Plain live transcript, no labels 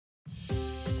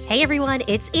Hey everyone,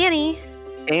 it's Annie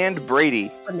and Brady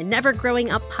from the Never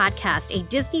Growing Up podcast, a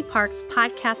Disney Parks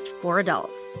podcast for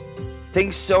adults.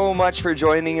 Thanks so much for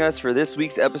joining us for this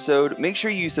week's episode. Make sure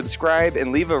you subscribe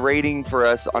and leave a rating for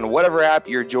us on whatever app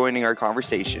you're joining our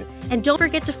conversation. And don't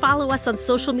forget to follow us on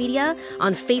social media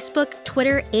on Facebook,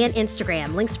 Twitter, and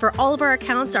Instagram. Links for all of our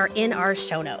accounts are in our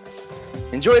show notes.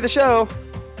 Enjoy the show!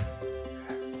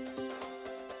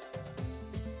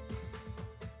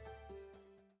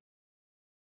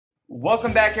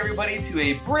 Welcome back, everybody, to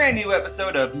a brand new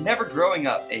episode of Never Growing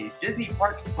Up, a Disney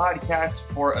Parks podcast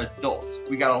for adults.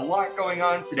 We got a lot going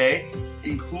on today,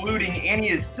 including Annie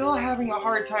is still having a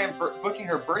hard time booking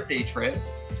her birthday trip.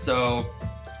 So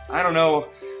I don't know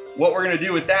what we're going to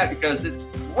do with that because it's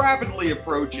rapidly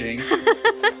approaching.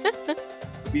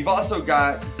 We've also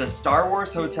got the Star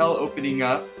Wars Hotel opening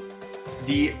up,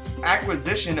 the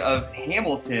acquisition of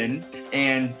Hamilton,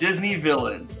 and Disney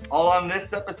villains, all on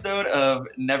this episode of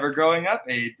Never Growing Up,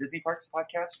 a Disney Parks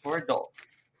podcast for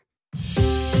adults.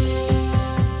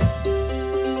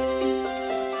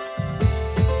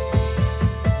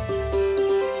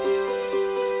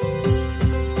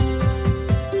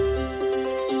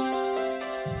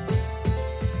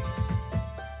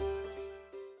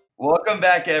 Welcome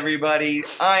back, everybody.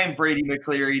 I'm Brady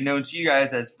McCleary, known to you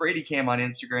guys as Brady Cam on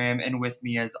Instagram, and with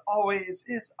me, as always,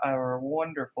 is our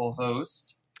wonderful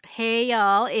host. Hey,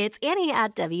 y'all. It's Annie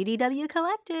at WDW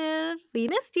Collective. We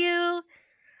missed you.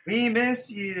 We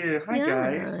missed you. Hi,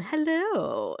 guys.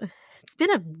 Hello. It's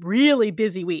been a really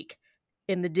busy week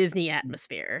in the Disney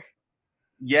atmosphere.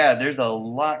 Yeah, there's a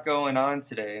lot going on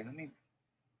today.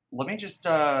 Let me just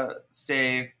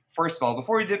say, first of all,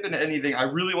 before we dip into anything, I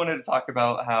really wanted to talk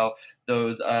about how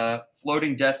those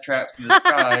floating death traps in the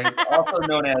skies, also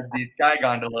known as the sky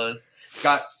gondolas,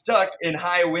 got stuck in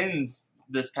high winds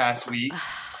this past week.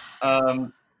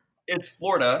 It's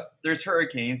Florida. There's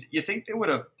hurricanes. You think they would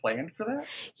have planned for that?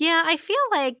 Yeah, I feel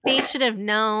like they should have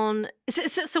known.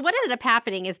 So what ended up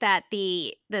happening is that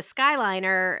the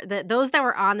Skyliner, those that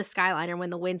were on the Skyliner when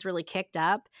the winds really kicked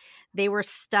up, they were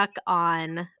stuck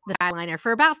on the Skyliner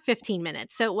for about 15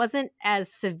 minutes. So it wasn't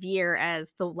as severe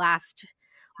as the last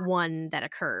one that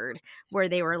occurred, where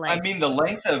they were like. I mean, the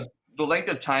length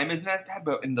of time isn't as bad,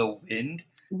 but in the wind.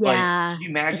 Yeah, like, can you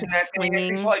imagine that thing?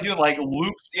 It's probably doing like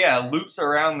loops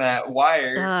around that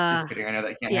wire. Just kidding, I know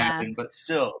that can't happen, but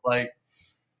still, like.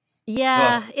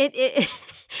 Yeah, it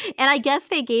and I guess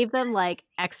they gave them like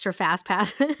extra fast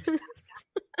passes.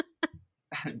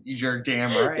 You're damn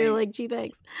right. You're like, gee,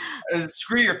 thanks.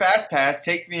 Screw your fast pass.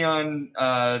 Take me on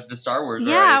the Star Wars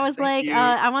rides. I was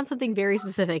I want something very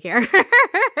specific here.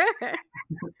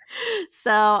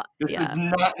 So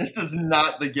this is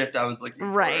not the gift I was looking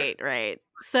for. Right.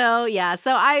 So yeah,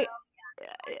 so I've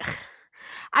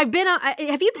been on. Have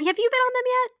you been on them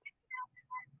yet?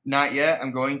 Not yet.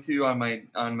 I'm going to on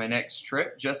my next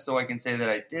trip, just so I can say that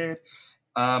I did.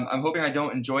 I'm hoping I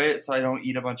don't enjoy it, so I don't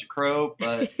eat a bunch of crow.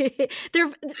 But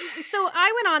so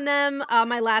I went on them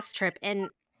my last trip, and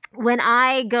when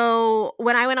I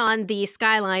went on the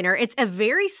Skyliner, it's a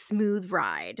very smooth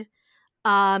ride.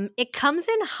 It comes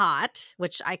in hot,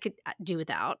 which I could do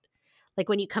without, like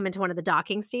when you come into one of the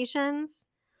docking stations.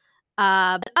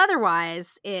 But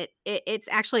otherwise, it's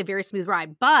actually a very smooth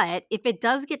ride. But if it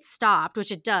does get stopped, which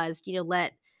it does,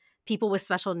 let people with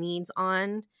special needs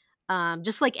on,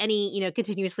 just like any,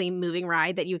 continuously moving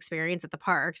ride that you experience at the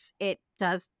parks, it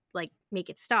does like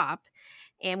make it stop.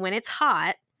 And when it's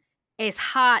hot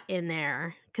in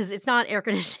there because it's not air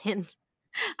conditioned.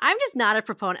 I'm just not a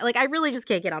proponent. Like, I really just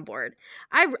can't get on board.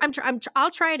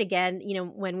 I'll try it again,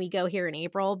 when we go here in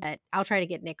April, but I'll try to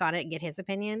get Nick on it and get his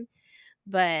opinion.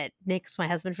 But Nick's my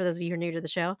husband, for those of you who are new to the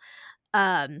show,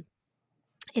 and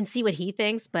see what he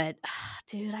thinks. But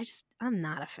dude, I'm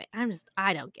not a fan.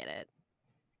 I don't get it.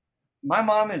 My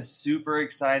mom is super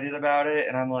excited about it,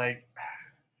 and I'm like,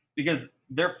 because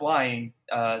they're flying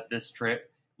this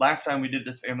trip. Last time we did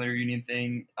this family reunion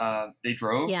thing, they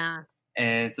drove. Yeah.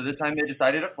 And so this time they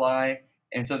decided to fly,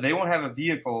 and so they won't have a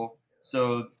vehicle.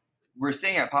 So we're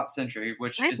staying at Pop Century,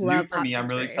 which is new for me. I'm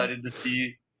really excited to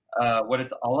see what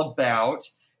it's all about.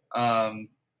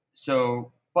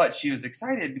 But she was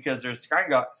excited because there's sky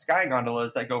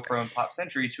gondolas that go from Pop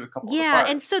Century to a couple of the parks.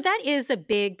 Yeah, and so that is a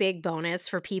big, big bonus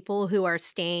for people who are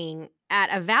staying at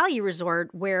a value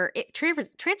resort where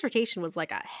transportation was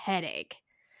like a headache.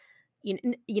 You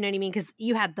know what I mean? Because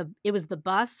it was the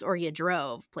bus or you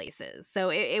drove places. So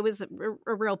it was a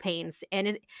real pain.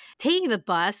 And taking the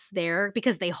bus there,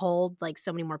 because they hold like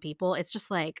so many more people, it's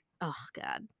just like, oh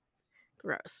God,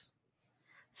 gross.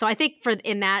 So I think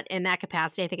in that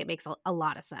capacity, I think it makes a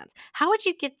lot of sense. How would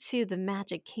you get to the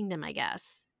Magic Kingdom, I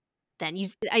guess? then?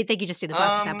 I think you just do the bus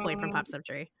at that point from Pop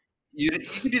Century. You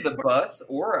could do the bus,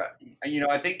 or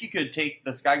I think you could take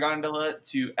the Sky Gondola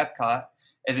to Epcot,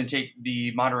 and then take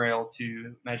the monorail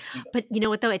to Magic Kingdom. But you know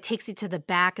what, though? It takes you to the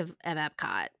back of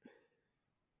Epcot.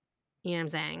 You know what I'm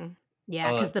saying?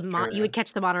 Yeah, because you would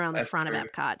catch the monorail in the front of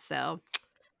Epcot, so.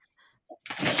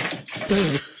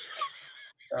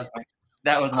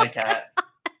 That was my cat.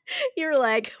 You're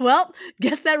like, well,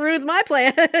 guess that ruins my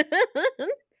plan.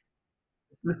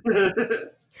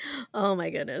 Oh my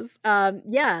goodness.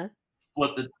 Yeah.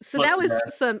 So that was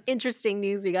some interesting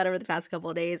news we got over the past couple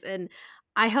of days, and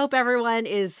I hope everyone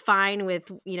is fine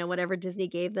with, whatever Disney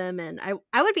gave them. And I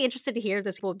would be interested to hear if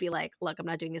those people would be like, look, I'm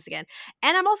not doing this again.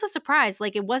 And I'm also surprised,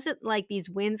 like, it wasn't like these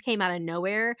winds came out of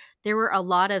nowhere. There were a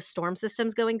lot of storm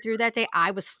systems going through that day.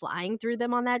 I was flying through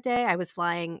them on that day. I was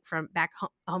flying from back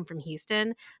home from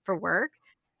Houston for work.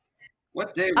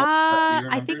 What day was that?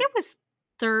 I think it was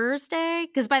Thursday,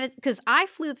 because I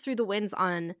flew through the winds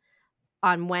on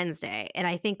Wednesday, and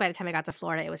I think by the time I got to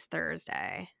Florida, it was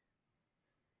Thursday.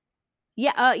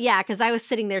 Yeah, because I was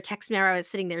sitting there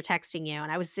texting you,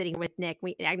 and I was sitting with Nick.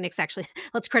 Nick's actually,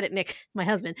 let's credit Nick, my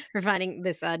husband, for finding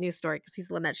this news story, because he's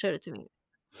the one that showed it to me.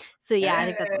 So yeah, I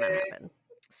think that's when that happened.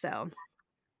 So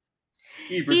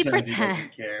he pretends he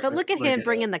doesn't care, but look at him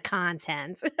bringing the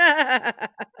content. Look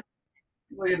at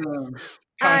him,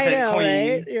 content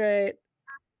queen. Right.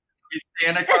 He's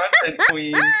Santa content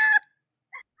queen.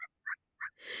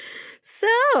 So,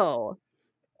 all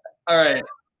right.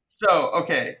 So,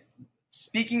 okay.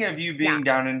 Speaking of you being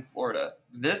down in Florida,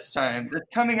 this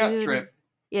coming up trip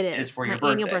is for your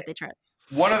annual birthday trip.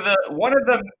 One of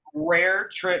the rare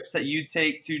trips that you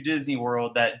take to Disney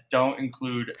World that don't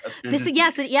include a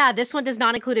business meeting. This one does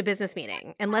not include a business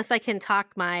meeting, unless I can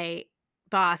talk my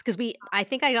boss, because I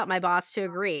think I got my boss to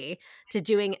agree to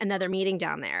doing another meeting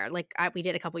down there, like we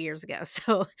did a couple years ago.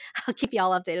 So I'll keep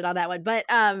y'all updated on that one. But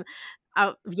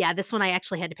this one I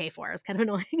actually had to pay for. It was kind of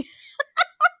annoying.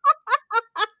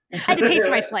 I had to pay for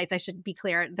my flights. I should be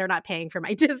clear. They're not paying for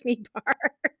my Disney part.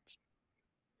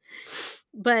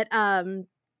 But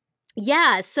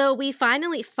so we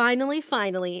finally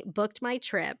booked my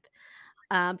trip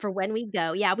for when we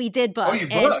go. Yeah, we did book.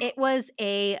 And it was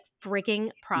a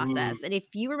freaking process. And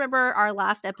if you remember our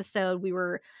last episode, we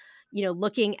were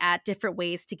looking at different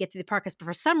ways to get to the parks, but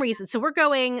for some reason, so we're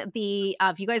going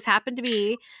if you guys happen to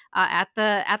be at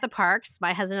the parks,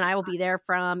 my husband and I will be there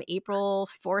from April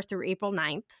 4th through April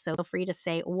 9th. So feel free to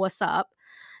say what's up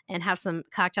and have some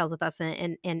cocktails with us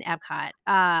in Epcot.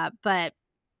 But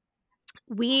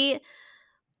we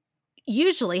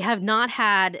usually have not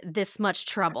had this much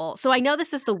trouble. So I know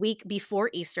this is the week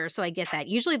before Easter, so I get that.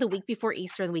 Usually the week before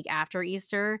Easter and the week after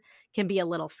Easter can be a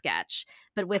little sketch.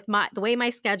 But with the way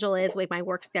my schedule is, the way my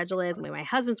work schedule is, the way my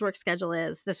husband's work schedule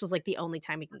is, this was like the only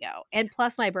time we can go. And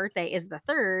plus my birthday is the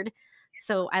 3rd,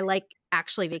 so I like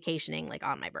actually vacationing like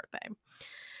on my birthday.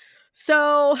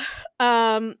 So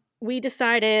we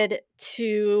decided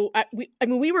to,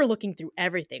 we were looking through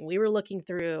everything.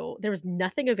 There was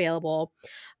nothing available.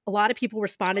 A lot of people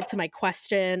responded to my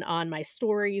question on my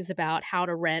stories about how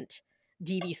to rent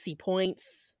DVC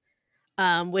points,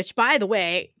 which, by the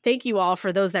way, thank you all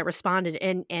for those that responded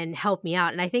and helped me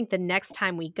out. And I think the next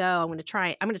time we go, I'm going to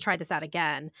try this out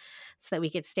again so that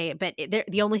we could stay. But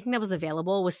the only thing that was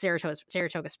available was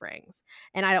Saratoga Springs.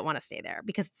 And I don't want to stay there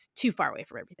because it's too far away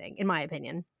from everything, in my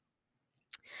opinion.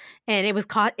 And it was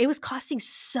costing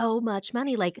so much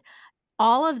money. Like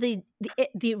all of the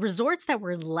resorts that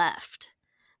were left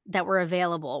that were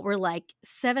available were like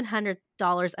 $700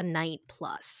 a night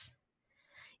plus.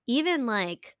 Even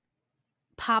like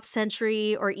Pop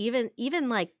Century or even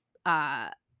like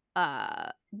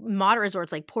moderate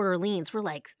resorts like Port Orleans were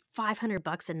like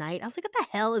 $500 a night. I was like, what the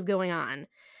hell is going on?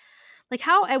 Like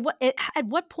how, at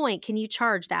what point can you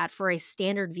charge that for a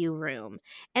standard view room?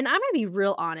 And I'm going to be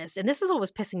real honest. And this is what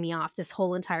was pissing me off this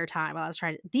whole entire time while I was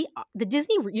trying to, the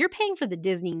Disney, you're paying for the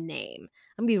Disney name.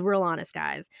 I'm going to be real honest,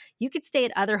 guys. You could stay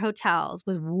at other hotels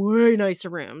with way nicer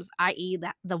rooms, i.e.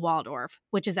 the Waldorf,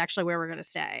 which is actually where we're going to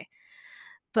stay.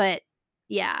 But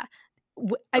yeah,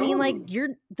 I mean, like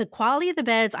the quality of the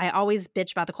beds, I always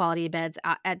bitch about the quality of beds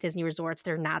at Disney resorts.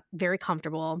 They're not very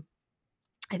comfortable.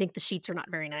 I think the sheets are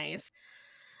not very nice,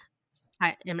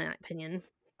 in my opinion.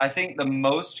 I think the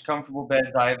most comfortable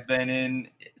beds I've been in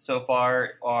so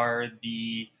far are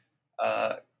the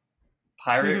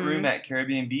pirate room at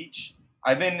Caribbean Beach.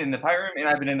 I've been in the pirate room and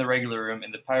I've been in the regular room,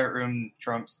 and the pirate room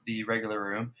trumps the regular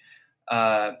room.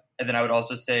 And then I would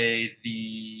also say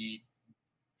the...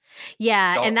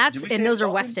 Yeah, and those are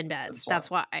Westin beds. That's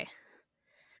why.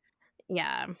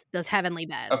 Yeah, those heavenly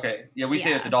beds. Okay, yeah, we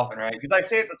say at the Dolphin, right? Because I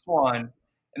say at the Swan,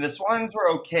 And the swans were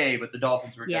okay, but the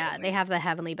dolphins were Yeah, they definitely have the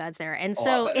heavenly beds there. And a lot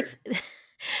so better. it's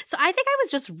so I think I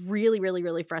was just really, really,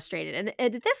 really frustrated. And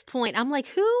at this point, I'm like,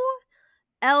 who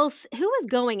was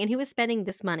going and who was spending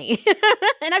this money?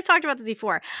 And I've talked about this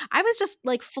before. I was just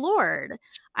like floored.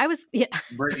 I was yeah,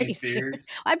 Britney Britney Spears. Spears.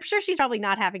 I'm sure she's probably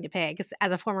not having to pay because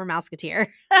as a former Mouseketeer,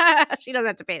 she doesn't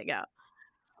have to pay to go.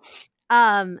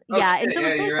 Oh Yeah, and shit, so it yeah,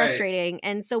 was really you're right. frustrating.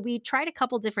 And so we tried a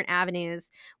couple different avenues,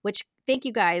 which thank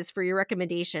you guys for your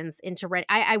recommendations into rent.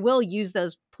 I will use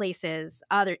those places.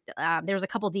 There was a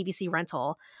couple DVC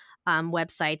rental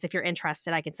websites. If you're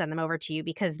interested, I can send them over to you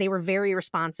because they were very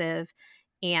responsive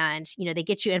and they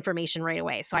get you information right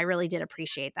away. So I really did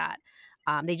appreciate that.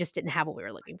 They just didn't have what we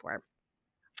were looking for.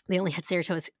 They only had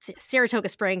Saratoga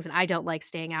Springs, and I don't like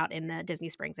staying out in the Disney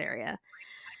Springs area.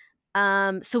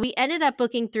 So we ended up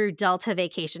booking through Delta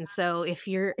Vacations. So if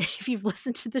you've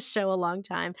listened to the show a long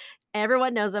time,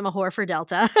 everyone knows I'm a whore for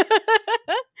Delta.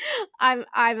 I'm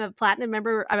a platinum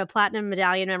member. I'm a platinum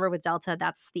medallion member with Delta.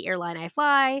 That's the airline I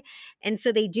fly. And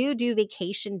so they do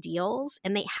vacation deals,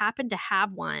 and they happen to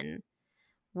have one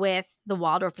with the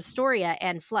Waldorf Astoria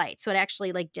and flight. So it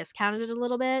actually like discounted it a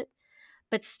little bit,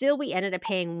 but still we ended up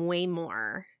paying way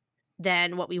more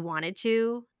than what we wanted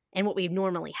to and what we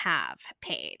normally have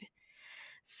paid.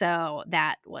 So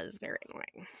that was very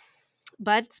annoying.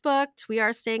 But it's booked. We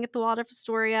are staying at the Waldorf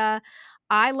Astoria.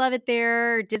 I love it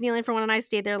there. Disneyland for one and I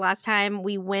stayed there last time.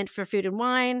 We went for food and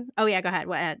wine. Oh yeah, go ahead.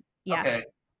 What ahead? Yeah. Okay.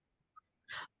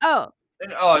 Oh,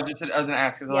 And, oh, I was gonna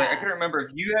ask because I yeah. couldn't remember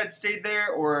if you had stayed there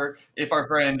or if our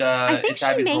friend I think It's she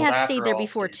Abby's may Little have stayed After there All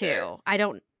before stayed there. too. I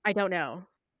don't know.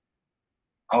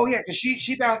 Oh yeah, because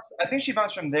she bounced. I think she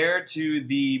bounced from there to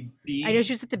the I know B.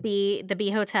 she was at the B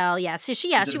Hotel. Yeah. So Was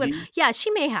it she a went. B? Yeah,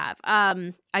 she may have. I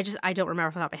don't remember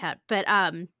off the top of my head. But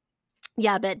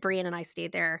yeah, but Brian and I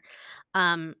stayed there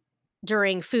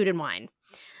during food and wine.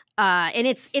 And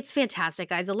it's fantastic,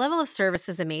 guys. The level of service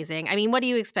is amazing. I mean, what do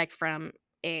you expect from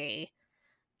a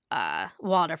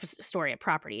Waldorf Astoria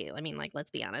property? I mean, like,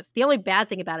 let's be honest. The only bad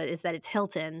thing about it is that it's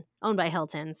Hilton, owned by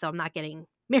Hilton, so I'm not getting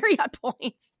Marriott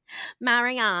points.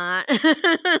 Marriott.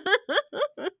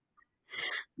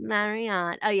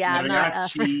 Marriott. Oh yeah, I'm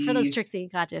not for those Mariachi. Trixie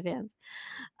and Katja fans.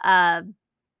 Uh,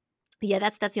 yeah,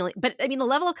 that's the only. But I mean, the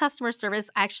level of customer service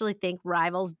I actually think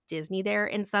rivals Disney there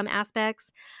in some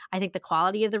aspects. I think the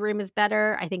quality of the room is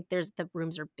better. I think the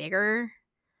rooms are bigger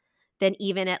than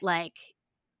even at like.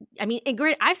 I mean, and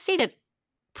great. I've stayed at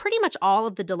pretty much all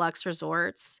of the deluxe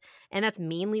resorts, and that's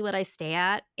mainly what I stay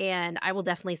at. And I will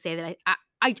definitely say that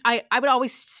I would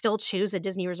always still choose a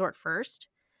Disney resort first.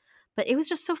 But it was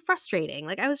just so frustrating.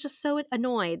 Like I was just so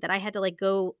annoyed that I had to like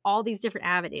go all these different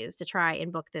avenues to try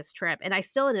and book this trip, and I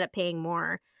still ended up paying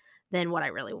more than what I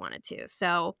really wanted to.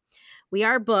 So we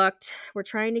are booked. We're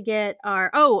trying to get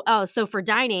our so for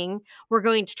dining, we're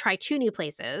going to try 2 new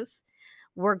places.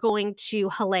 We're going to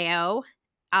Haleo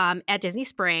at Disney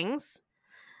Springs,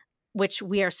 which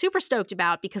we are super stoked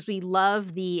about because we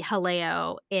love the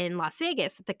Haleo in Las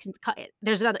Vegas.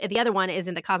 The other one is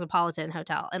in the Cosmopolitan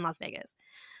Hotel in Las Vegas,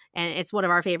 and it's one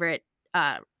of our favorite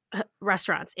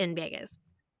restaurants in Vegas.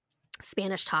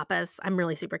 Spanish tapas. I'm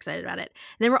really super excited about it.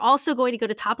 And then we're also going to go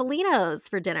to Topolino's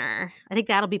for dinner. I think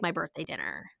that'll be my birthday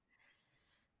dinner.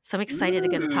 So I'm excited to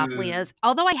go to Ooh. Topolino's.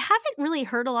 Although I haven't really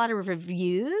heard a lot of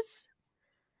reviews.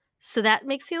 So that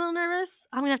makes me a little nervous.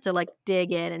 I'm going to have to like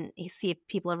dig in and see if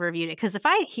people have reviewed it. Because if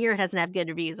I hear it doesn't have good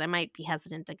reviews, I might be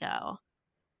hesitant to go.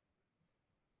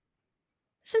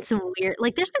 There's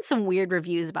been some weird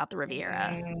reviews about the Riviera.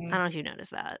 I don't know if you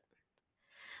noticed that.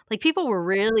 Like people were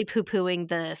really poo-pooing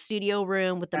the studio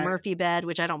room with the Murphy bed,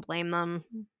 which I don't blame them.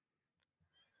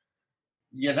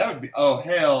 Yeah, that would be. Oh Have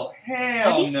you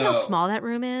hell seen how no! small that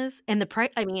room is? And the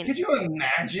price, I mean, Could you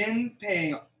imagine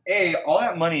paying all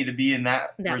that money to be in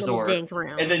that that little resort, dank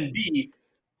room. and then B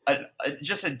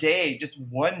just a day, just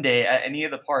one day at any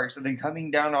of the parks, and then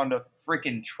coming down onto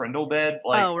freaking Trindle bed?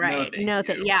 Like, Oh, no, right. thank No,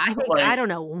 you. yeah, I Like, don't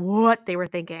know what they were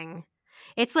thinking.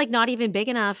 It's like not even big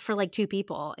enough for like 2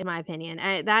 people, in my opinion.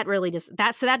 That really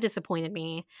that disappointed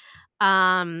me.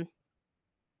 Um,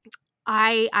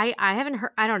 I haven't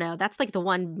heard. I don't know. That's like the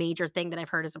one major thing that I've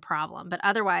heard is a problem. But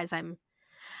otherwise, I'm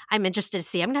interested to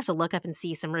see. I'm gonna have to look up and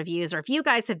see some reviews. Or if you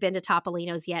guys have been to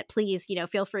Topolino's yet, please,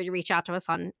 feel free to reach out to us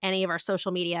on any of our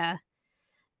social media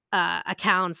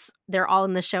accounts. They're all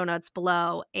in the show notes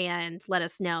below, and let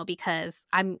us know because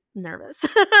I'm nervous.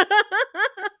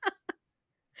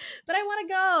 But I want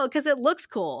to go because it looks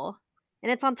cool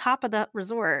and it's on top of the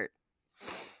resort.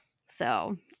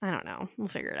 So I don't know. We'll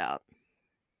figure it out.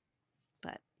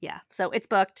 But yeah, so it's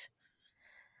booked.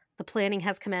 The planning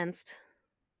has commenced.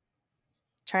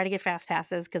 try to get fast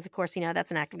passes because, of course, that's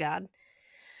an act of God.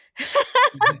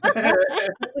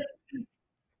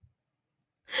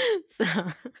 So,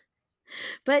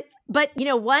 but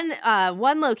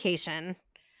one location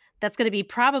that's going to be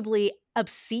probably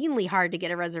obscenely hard to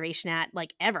get a reservation at,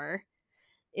 like ever,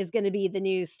 is going to be the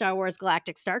new Star Wars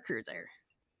Galactic Star Cruiser.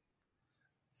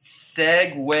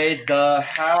 Segway the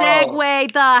house.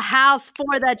 Segway the house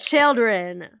for the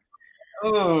children.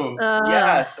 Oh,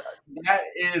 yes. That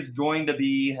is going to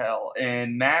be hell.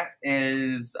 And Matt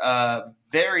is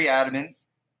very adamant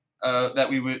that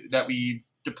we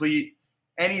deplete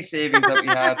any savings that we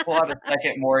have, pull out a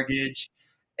second mortgage,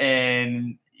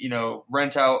 and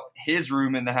rent out his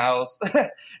room in the house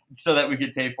so that we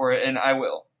could pay for it. And I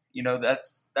will. I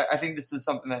think this is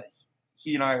something that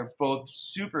he and I are both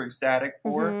super ecstatic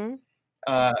for. Mm-hmm.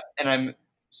 And I'm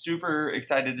super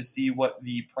excited to see what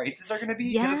the prices are going to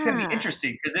be, because it's going to be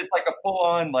interesting, because it's like a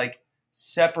full-on like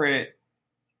separate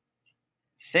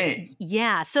thing.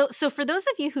 Yeah. So for those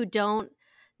of you who don't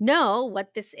know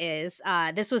what this is,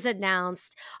 this was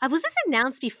announced. Was this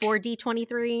announced before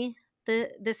D23?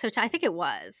 This hotel? I think it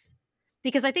was.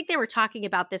 Because I think they were talking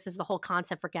about this as the whole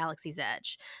concept for Galaxy's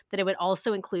Edge, that it would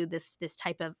also include this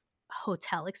type of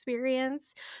hotel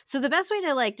experience. So the best way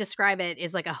to like describe it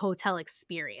is like a hotel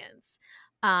experience.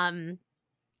 And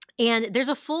there's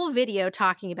a full video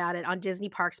talking about it on Disney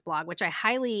Parks blog, which I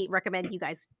highly recommend you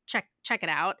guys check it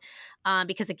out,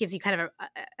 because it gives you kind of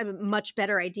a much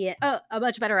better idea, of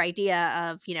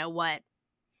what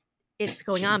is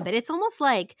going on. But it's almost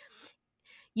like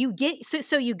you get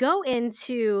so you go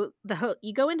into the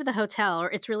hotel, or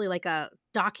it's really like a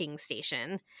docking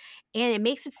station, and it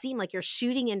makes it seem like you're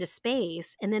shooting into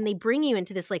space, and then they bring you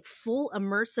into this like full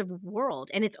immersive world,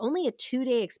 and it's only a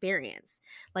 2-day experience.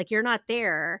 Like, you're not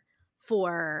there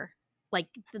for like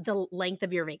the length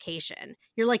of your vacation.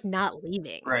 You're like not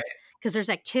leaving, right? Because there's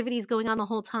activities going on the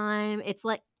whole time. It's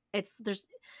like it's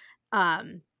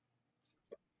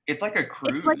like a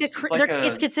cruise.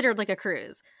 It's considered like a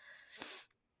cruise.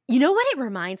 You know what it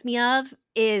reminds me of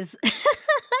is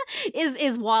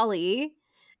is WALL-E.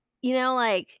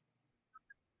 Like,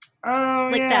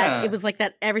 that. It was like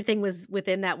that. Everything was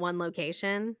within that one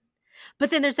location. But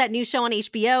then there's that new show on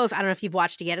HBO. I don't know if you've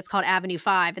watched it yet. It's called Avenue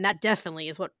 5, and that definitely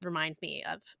is what reminds me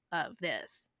of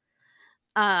this.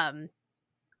 But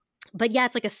yeah,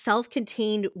 it's like a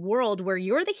self-contained world where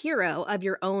you're the hero of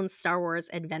your own Star Wars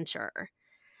adventure.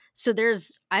 So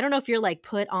I don't know if you're like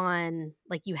put on,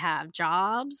 like you have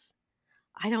jobs.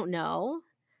 I don't know.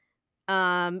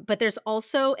 But there's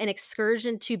also an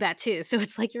excursion to Batuu. So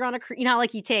it's like you're on a cruise.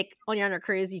 Like when you're on a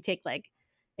cruise, you take like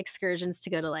excursions to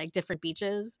go to like different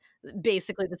beaches.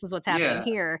 Basically, this is what's happening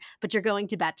here. But you're going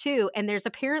to Batuu, and there's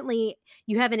apparently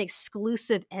you have an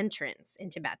exclusive entrance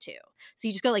into Batuu. So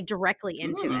you just go like directly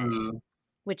into it,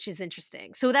 which is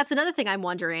interesting. So that's another thing I'm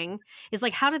wondering is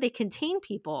like, how do they contain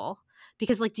people?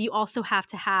 Because like, do you also have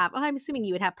to have? I'm assuming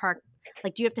you would have park.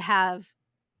 Like, do you have to have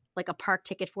like a park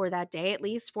ticket for that day at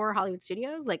least for Hollywood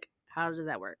Studios? Like, how does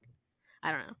that work?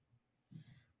 I don't know.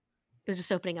 It was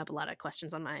just opening up a lot of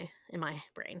questions in my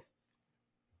brain.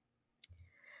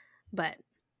 But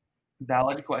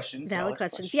valid questions.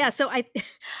 Yeah. So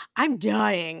I'm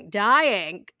dying.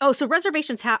 Oh, so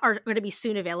reservations are going to be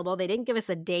soon available. They didn't give us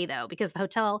a day though, because the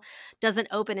hotel doesn't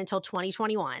open until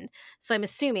 2021. So I'm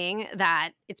assuming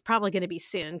that it's probably going to be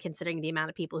soon, considering the amount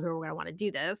of people who are going to want to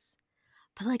do this.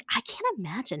 But like, I can't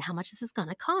imagine how much this is going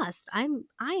to cost. I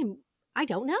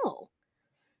don't know.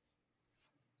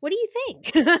 What do you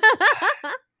think?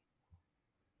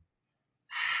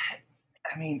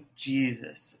 I mean,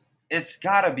 Jesus, it's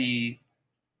gotta be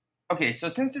okay. So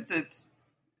since since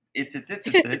it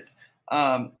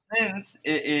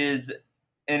is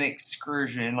an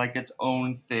excursion, like its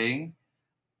own thing,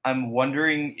 I'm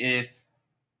wondering if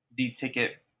the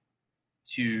ticket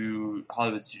to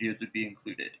Hollywood Studios would be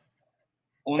included.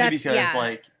 Only because,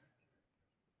 like,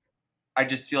 I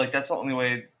just feel like that's the only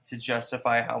way to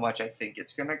justify how much I think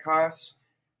it's going to cost.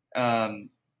 And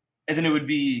then it would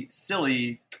be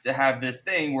silly to have this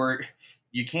thing where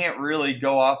you can't really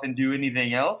go off and do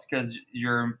anything else because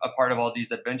you're a part of all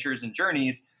these adventures and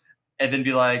journeys, and then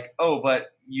be like, oh,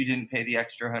 but you didn't pay the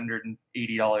extra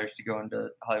 $180 to go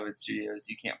into Hollywood Studios.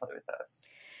 You can't play with us.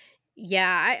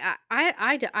 Yeah,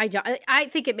 I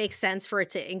think it makes sense for it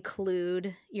to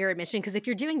include your admission, because if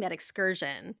you're doing that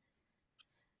excursion,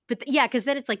 but because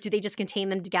then it's like, do they just contain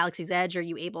them to Galaxy's Edge? Or are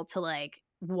you able to like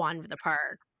wander the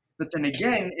park? But then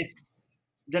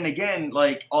again,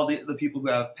 like all the people who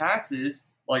have passes,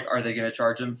 like, are they going to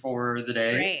charge them for the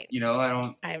day?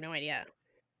 Right. I have no idea.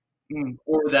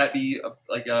 Or would that be a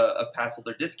pass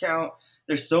holder discount?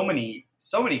 there's so many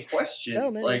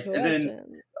questions. Like, and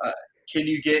then can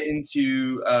you get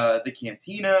into the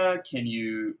cantina? Can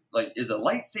you, like, is a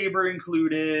lightsaber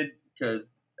included?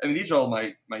 Because I mean, these are all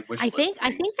my wish list things.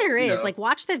 I think there is. Like,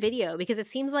 watch the video, because it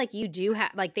seems like you do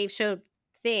have, like, they've showed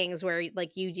things where,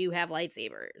 like, you do have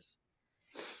lightsabers.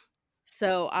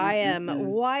 So I am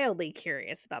wildly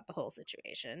curious about the whole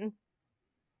situation.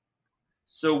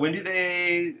 So when do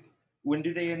they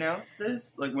announce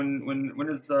this? Like, when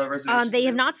is reservations? They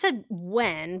have not said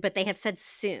when, but they have said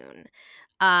soon.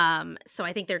 So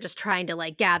I think they're just trying to,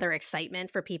 like, gather excitement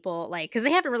for people, like, because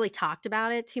they haven't really talked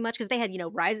about it too much, because they had,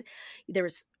 Rise. There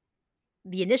was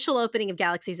the initial opening of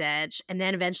Galaxy's Edge, and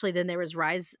then eventually there was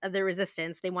Rise of the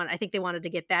Resistance. I think they wanted to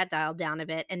get that dialed down a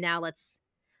bit, and now it's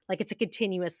a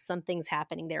continuous, something's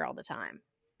happening there all the time.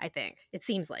 I think it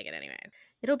seems like it, anyways.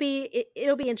 It'll be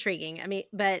intriguing. I mean,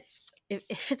 but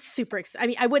if it's super,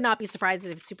 I would not be surprised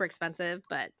if it's super expensive,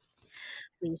 but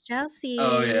we shall see.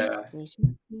 Oh yeah, we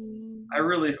shall see. I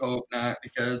really hope not,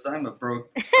 because I'm a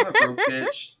broke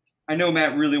bitch. I know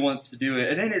Matt really wants to do it,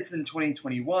 and then it's in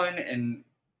 2021, and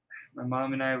my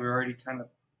mom and I were already kind of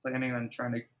planning on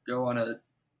trying to go on a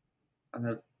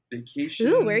vacation.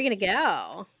 Ooh, where are you gonna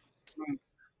go?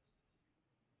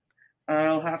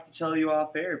 I'll have to tell you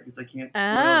off air, because I can't.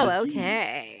 Oh,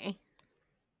 okay.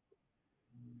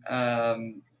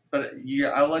 But yeah,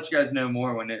 I'll let you guys know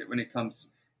more when it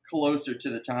comes closer to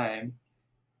the time.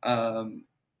 Yeah.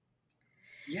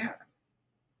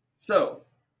 So,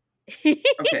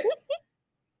 okay.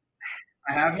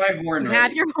 I have my horn ready. You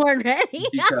have your horn ready?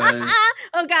 Because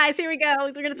oh, guys, here we go.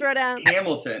 We're going to throw down.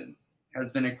 Hamilton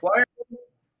has been acquired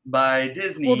by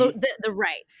Disney. Well, the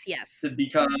rights, yes. To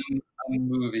become a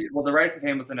movie. Well, the rights of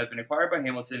Hamilton have been acquired by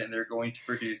Hamilton, and they're going to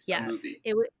produce a movie.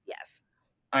 Yes.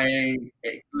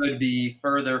 It could be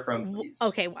further from pleased.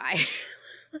 Okay, why?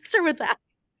 Let's start with that.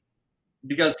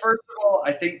 Because first of all,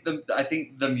 I think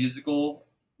the musical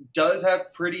does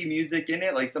have pretty music in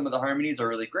it. Like, some of the harmonies are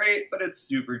really great, but it's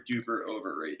super duper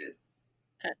overrated.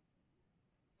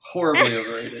 Horribly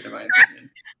overrated, in my opinion.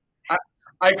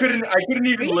 I couldn't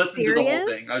even listen to the whole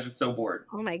thing. I was just so bored.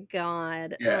 Oh my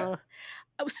god. Yeah.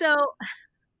 So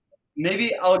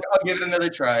maybe I'll give it another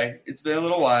try. It's been a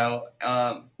little while,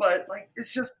 but, like,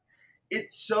 it's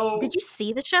so. Did you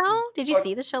see the show? Did you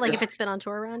see the show? Like, if it's been on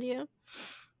tour around you?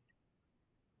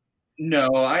 No,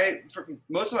 for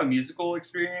most of my musical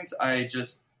experience, I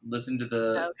just listen to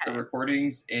the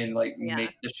recordings and, like,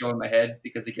 make the show in my head,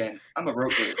 because, again, I'm a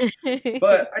road bitch.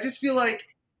 But I just feel like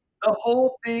the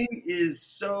whole thing is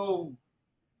so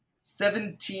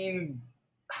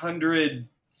 1700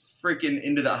 freaking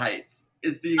Into the Heights.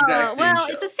 It's the exact same show.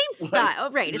 It's the same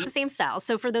style. Right, it's the same style.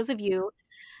 So for those of you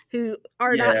who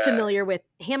are not familiar with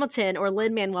Hamilton or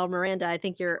Lin-Manuel Miranda, I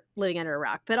think you're living under a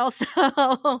rock. But also,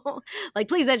 like,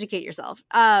 please educate yourself.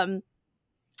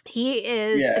 He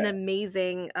is an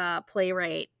amazing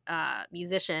playwright,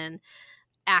 musician,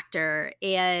 actor,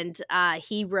 and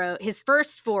he wrote his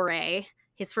first foray.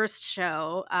 His first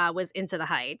show was Into the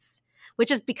Heights,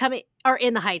 which is becoming, or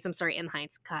In the Heights. I'm sorry, In the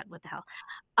Heights. God, what the hell?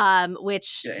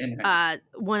 Which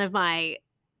one of my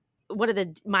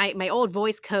old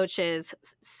voice coach's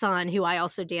son, who I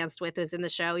also danced with, was in the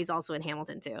show. He's also in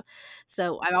Hamilton too.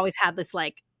 So I've always had this,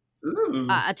 like,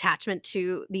 attachment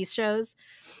to these shows.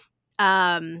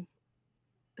 So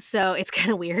it's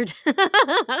kind of weird.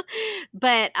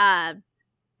 But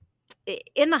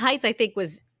In the Heights, I think,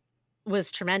 was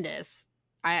tremendous.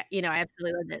 I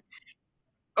absolutely loved it.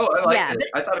 Oh, I liked it.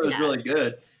 I thought it was really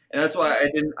good. And that's why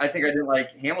I think I didn't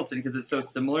like Hamilton, because it's so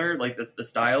similar, like the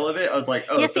style of it. I was like,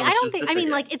 oh, I don't think. I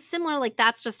mean, like, it's similar. Like,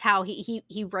 that's just how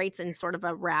he writes in sort of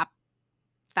a rap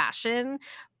fashion.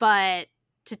 But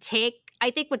I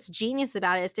think what's genius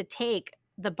about it is to take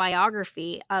the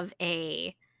biography of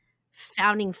a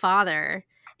founding father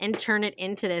and turn it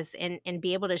into this, and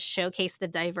be able to showcase the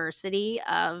diversity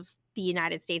of the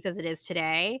United States as it is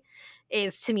today,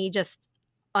 is, to me, just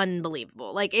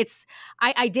unbelievable. Like,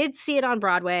 I did see it on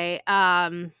Broadway,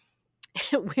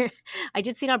 where I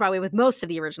did see it on Broadway with most of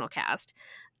the original cast,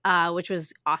 which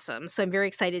was awesome. So I'm very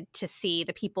excited to see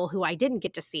the people who I didn't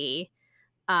get to see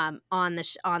on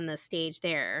the stage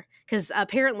there, because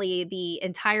apparently the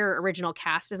entire original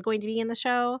cast is going to be in the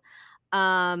show,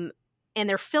 and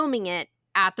they're filming it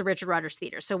at the Richard Rodgers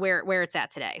Theater, so where it's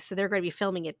at today. So they're going to be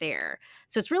filming it there.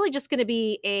 So it's really just going to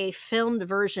be a filmed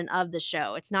version of the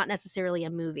show. It's not necessarily a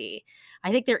movie.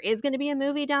 I think there is going to be a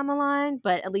movie down the line,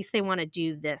 but at least they want to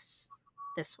do this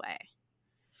way.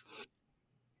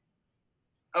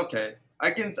 Okay,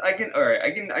 I can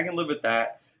live with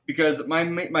that, because my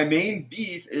main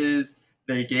beef is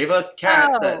They gave us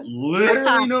Cats that First literally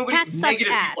off, nobody, Cats sucks negative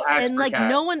people ass, asked and for like Cats.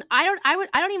 no one. I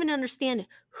don't even understand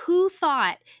who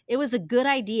thought it was a good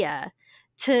idea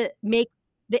to make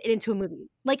it into a movie.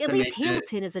 Like at To least make it,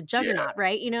 Hamilton is a yeah, juggernaut,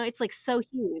 right? You know, it's like so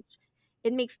huge.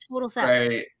 It makes total sense.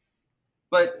 right.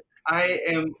 But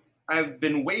I've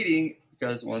been waiting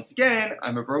because once again,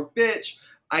 I'm a broke bitch.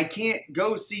 I can't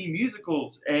go see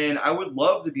musicals, and I would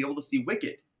love to be able to see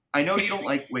Wicked. I know you don't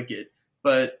like Wicked,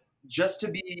 but just to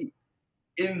be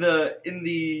in the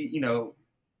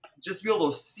just to be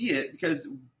able to see it,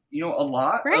 because a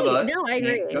lot of Right? No, us I can't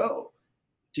agree. go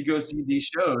to go see these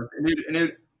shows,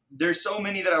 and there's so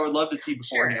many that I would love to see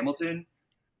before Sure. Hamilton.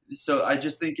 So I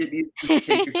just think it needs to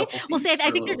take a couple Well, see, seats I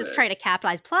for a think they're little just bit. trying to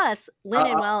capitalize. Plus, Uh,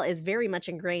 Lin-Manuel is very much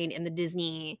ingrained in the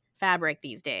Disney fabric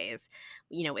these days.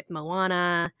 You know, with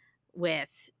Moana,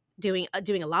 with doing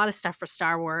a lot of stuff for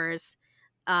Star Wars.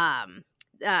 Um,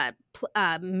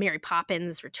 Mary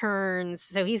Poppins returns,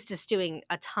 so he's just doing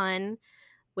a ton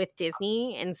with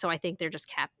Disney, and so I think they're just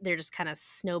kind of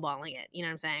snowballing it. You know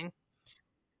what I'm saying?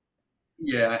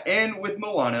 Yeah, and with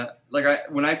Moana, like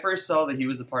when I first saw that he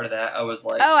was a part of that, I was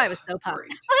like, Oh, I was oh, so pumped.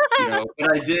 great, But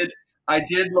I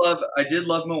did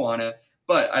love Moana,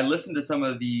 but I listened to some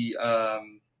of the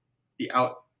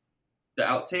out the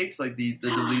outtakes, like the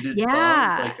deleted songs,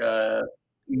 Yeah, like it's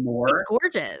more,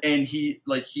 gorgeous. and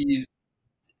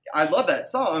I love that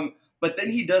song, but then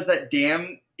he does that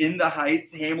damn In the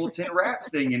Heights Hamilton rap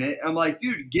thing in it. I'm like,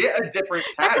 dude, get a different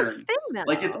That's his pattern. thing,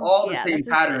 Like it's though. all the Yeah, same that's his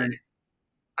thing. pattern.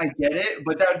 I get it,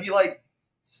 but that would be like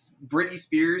Britney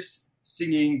Spears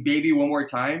singing "Baby One More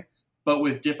Time," but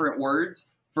with different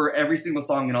words for every single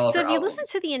song in all of So her if you listen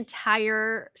to albums. the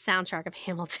entire soundtrack of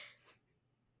Hamilton,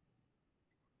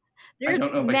 I there's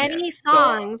don't know if I can. many So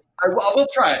songs. I will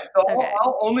try it. So Okay.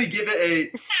 I'll only give it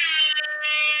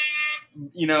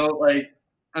like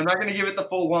I'm not going to give it the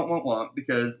full want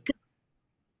because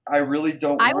I really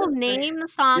don't I will want to name the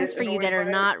songs get for you that annoyed are by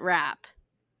it. not rap.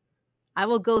 I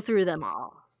will go through them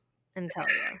all and tell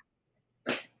you.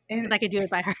 And But I could do it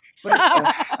by heart. but it's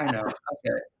I know.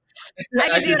 Okay. I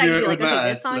I could do could it. I do could be it with like, my okay,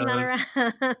 this eyes song's not closed.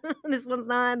 a rap. This one's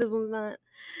not. This one's not.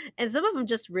 And some of them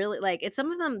just really like it.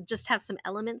 Some of them just have some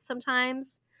elements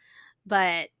sometimes,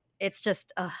 but it's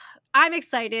just. I'm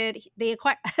excited. They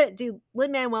acquired. Dude,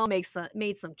 Lin Manuel made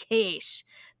some cash.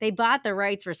 They bought the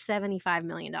rights for $75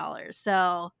 million.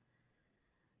 So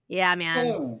yeah, man.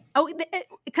 Oh, Oh,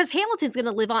 because Hamilton's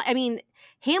gonna live on. I mean,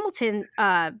 Hamilton.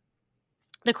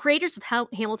 The creators of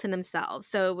Hamilton themselves.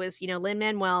 So it was, Lin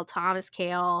Manuel, Thomas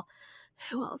Kail.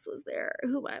 Who else was there?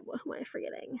 Who am I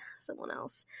forgetting? Someone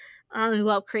else who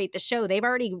helped create the show. They've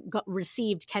already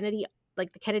received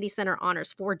the Kennedy Center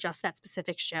honors for just that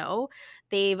specific show.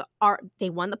 They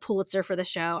won the Pulitzer for the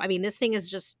show. I mean, this thing is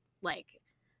just like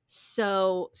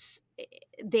so.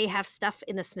 They have stuff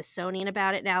in the Smithsonian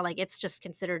about it now. Like it's just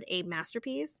considered a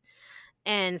masterpiece.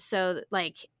 And so,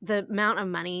 like, the amount of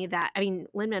money that Lin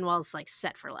Manuel's like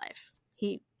set for life.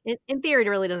 He, in theory,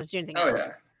 really doesn't do anything oh else.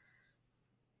 yeah.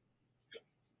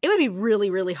 It would be really,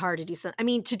 really hard to do some.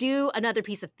 To do another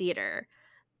piece of theater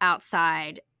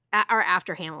outside or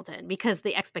after Hamilton, because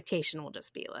the expectation will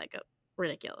just be like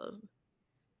ridiculous.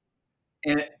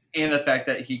 And the fact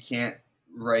that he can't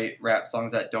write rap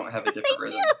songs that don't have a different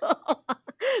rhythm.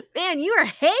 Man, you are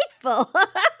hateful.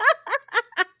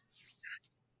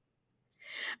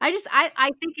 I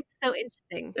think it's so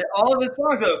interesting. All of his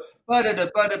songs are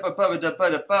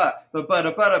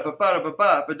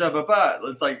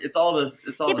it's like it's all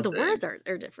Yeah, the but the same. words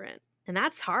are different, and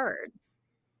that's hard.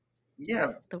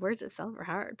 Yeah. The words itself are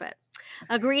hard, but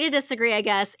agree to disagree, I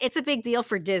guess. It's a big deal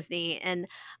for Disney, and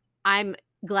I'm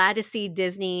glad to see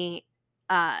Disney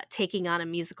taking on a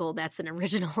musical that's an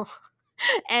original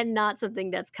and not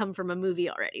something that's come from a movie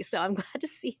already. So I'm glad to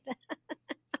see that.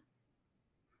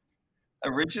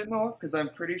 Original, because I'm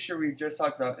pretty sure we just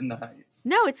talked about In the Heights.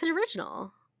 No, it's an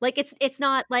original. Like it's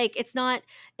not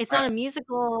a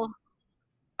musical.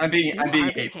 I'm being You are being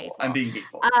hateful. I'm being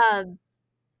hateful.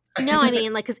 No,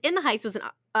 because In the Heights was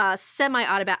a semi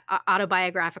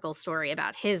autobiographical story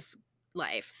about his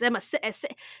life,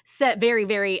 very,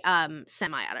 very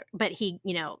semi. But he,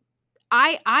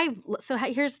 so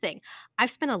here's the thing: I've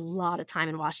spent a lot of time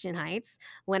in Washington Heights.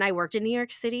 When I worked in New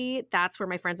York City, that's where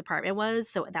my friend's apartment was,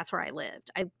 so that's where I lived.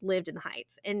 I lived in the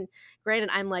Heights, and granted,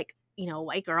 I'm like a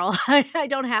white girl. I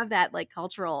don't have that like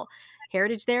cultural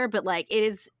heritage there, but like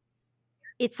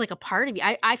it's like a part of you.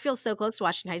 I feel so close to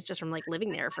Washington Heights just from like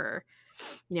living there for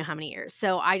how many years.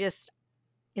 So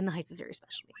In the Heights is very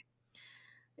special to me.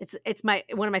 It's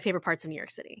one of my favorite parts of New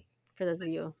York City. For those of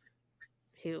you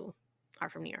who are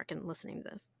from New York and listening to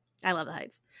this, I love the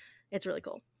Heights. It's really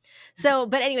cool. So,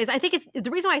 but anyways, I think it's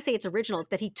the reason why I say it's original is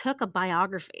that he took a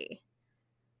biography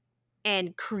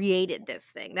and created this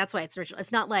thing. That's why it's original.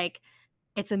 It's not like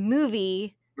it's a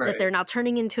movie that they're Right. now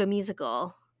turning into a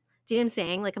musical. Do you know what I'm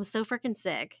saying? Like, I'm so freaking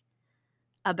sick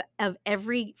of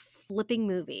every flipping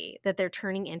movie that they're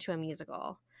turning into a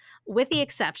musical, with the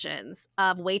exceptions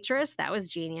of Waitress, that was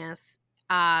genius,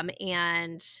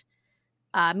 and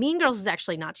Mean Girls was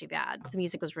actually not too bad. The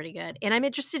music was pretty good, and I'm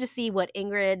interested to see what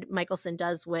Ingrid Michaelson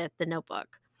does with The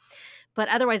Notebook. But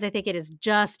otherwise, I think it is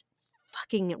just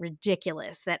fucking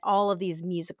ridiculous that all of these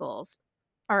musicals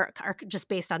are just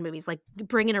based on movies. Like,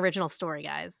 bring an original story,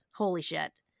 guys. Holy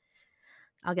shit.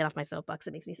 I'll get off my soapbox.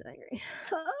 It makes me so angry.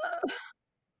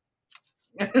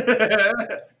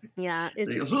 Yeah,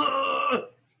 it's just...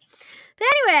 But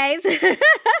anyways,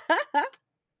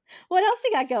 what else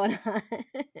we got going on?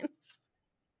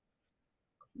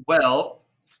 Well,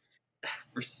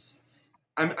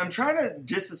 I'm trying to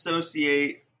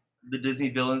disassociate the Disney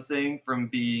villains thing from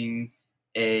being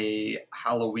a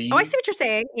Halloween. Oh, I see what you're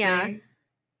saying. Yeah. Thing,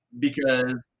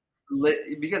 because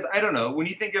I don't know, when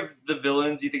you think of the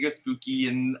villains, you think of spooky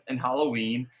and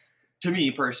Halloween. To me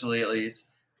personally, at least.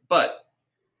 But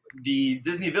the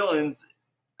Disney villains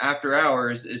After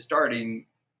Hours is starting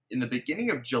in the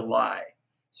beginning of July.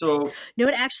 So no,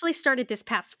 it actually started this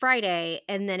past Friday,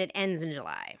 and then it ends in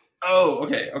July. Oh,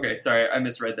 okay. Sorry, I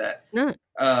misread that. No.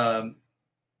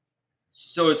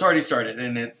 So it's already started,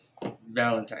 and it's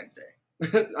Valentine's Day.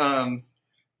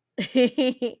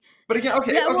 But again,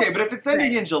 okay. But if it's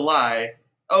ending in July,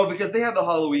 because they have the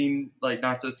Halloween like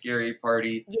not so scary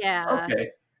party. Yeah.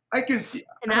 Okay, I can see.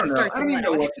 And I don't know. I don't even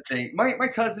know what to think. My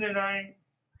cousin and I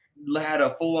had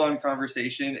a full on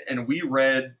conversation, and we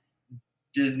read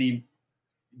Disney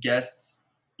guests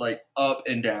like up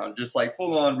and down, just like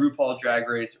full on RuPaul Drag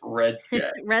Race read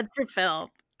guests. Read for Phil.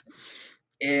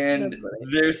 And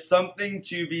there's something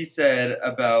to be said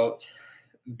about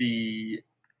the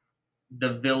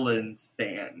villains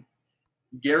fan.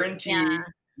 Guarantee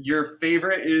your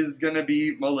favorite is gonna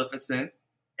be Maleficent,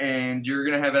 and you're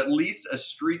gonna have at least a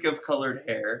streak of colored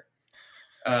hair.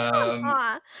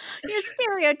 You're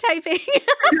stereotyping.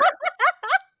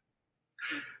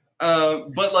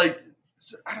 But like,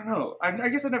 I don't know. I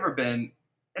guess I've never been.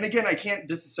 And again, I can't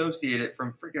disassociate it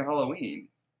from freaking Halloween.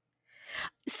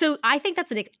 So I think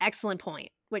that's an excellent point,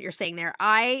 what you're saying there.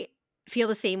 I feel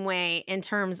the same way in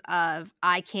terms of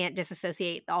I can't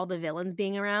disassociate all the villains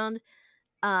being around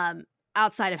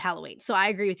outside of Halloween. So I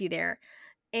agree with you there.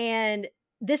 And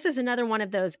this is another one of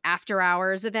those after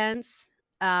hours events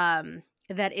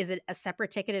that is a separate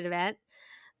ticketed event.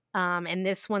 And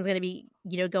this one's going to be,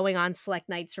 going on select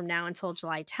nights from now until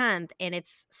July 10th. And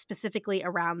it's specifically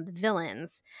around the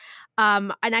villains.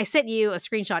 And I sent you a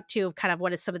screenshot too of kind of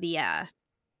what is some of the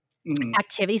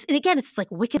activities. And again, it's like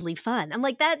wickedly fun. I'm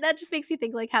like, that just makes you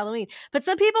think like Halloween. But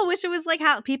some people wish it was like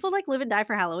how people like live and die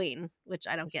for Halloween, which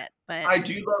I don't get. But I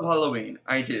do love Halloween.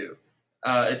 I do.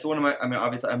 It's one of my,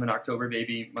 obviously I'm an October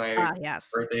baby. My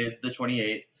birthday is the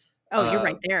 28th. Oh, you're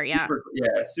right there. Yeah.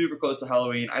 Super close to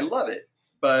Halloween. I love it.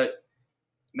 But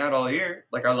not all year.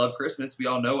 Like, I love Christmas. We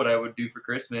all know what I would do for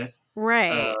Christmas.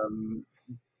 Right.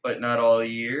 But not all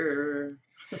year.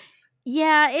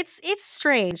 Yeah, it's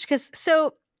strange because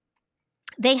so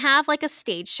they have like a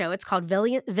stage show. It's called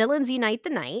Villains Unite the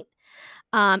Night.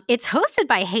 It's hosted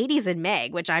by Hades and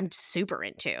Meg, which I'm super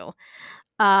into.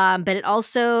 But it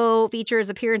also features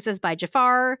appearances by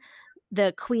Jafar,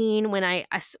 the Queen. When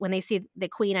they see the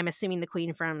Queen, I'm assuming the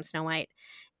Queen from Snow White,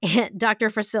 and Dr.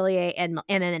 Facilier, and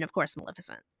then of course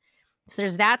Maleficent. So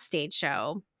there's that stage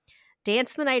show.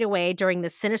 Dance the night away during the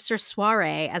sinister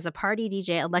soiree as a party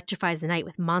DJ electrifies the night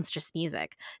with monstrous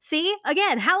music. See,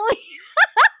 again, Halloween.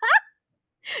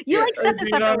 You set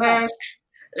this up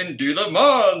and do the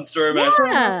monster mash.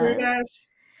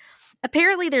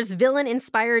 Apparently, there's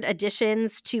villain-inspired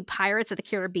additions to Pirates of the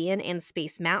Caribbean and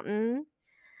Space Mountain.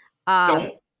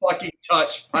 Don't fucking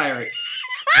touch pirates.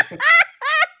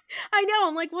 I know.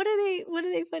 I'm like, what are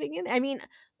they putting in? I mean,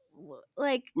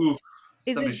 like, oof,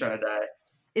 somebody's trying to die.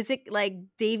 Is it like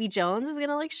Davy Jones is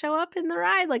gonna like show up in the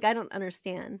ride? Like, I don't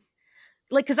understand.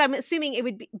 Like, because I'm assuming it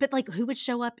would be, but like, who would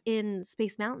show up in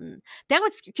Space Mountain?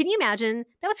 Can you imagine?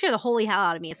 That would scare the holy hell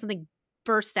out of me if something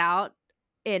burst out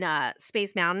in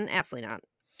Space Mountain. Absolutely not.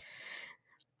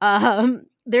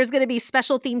 There's going to be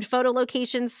special themed photo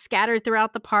locations scattered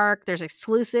throughout the park. There's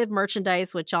exclusive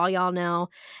merchandise, which all y'all know,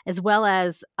 as well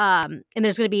as, and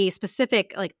there's going to be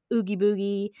specific like Oogie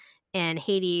Boogie and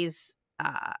Hades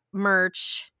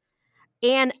merch.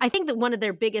 And I think that one of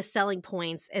their biggest selling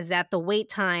points is that the wait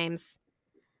times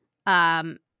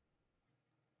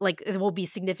like it will be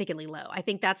significantly low. I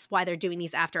think that's why they're doing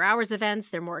these after hours events.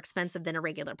 They're more expensive than a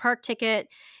regular park ticket,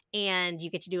 and you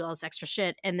get to do all this extra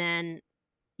shit, and then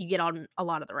you get on a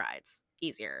lot of the rides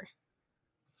easier.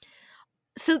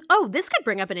 So, this could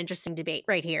bring up an interesting debate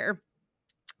right here.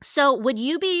 So, would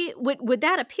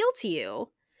that appeal to you?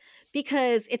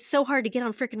 Because it's so hard to get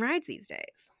on freaking rides these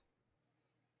days.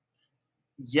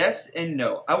 Yes and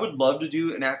no. I would love to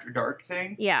do an after dark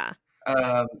thing. Yeah.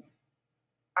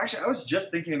 Actually, I was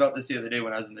just thinking about this the other day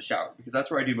when I was in the shower, because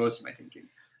that's where I do most of my thinking.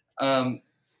 The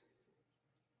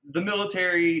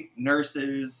military,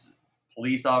 nurses,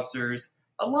 police officers,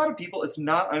 a lot of people, it's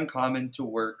not uncommon to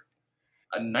work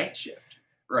a night shift,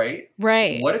 right?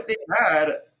 Right. What if they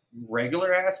had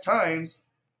regular ass times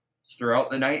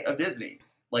throughout the night of Disney,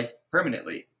 like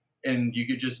permanently, and you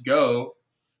could just go?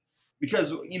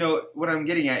 Because, you know, what I'm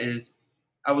getting at is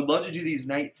I would love to do these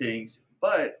night things,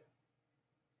 but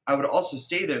I would also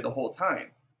stay there the whole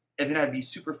time. And then I'd be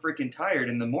super freaking tired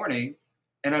in the morning,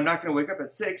 and I'm not going to wake up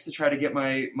at 6 to try to get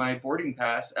my boarding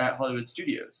pass at Hollywood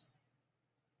Studios.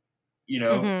 You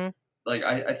know? Mm-hmm. Like,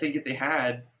 I think if they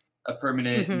had a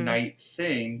permanent night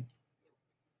thing,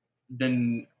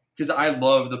 then, because I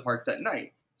love the parks at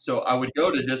night. So I would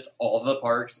go to just all the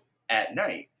parks at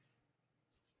night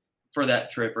for that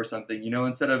trip or something, you know,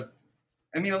 instead of,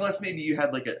 I mean, unless maybe you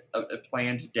had like a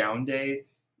planned down day,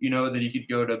 you know, then you could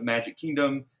go to Magic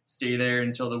Kingdom, stay there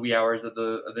until the wee hours of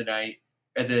the night,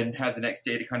 and then have the next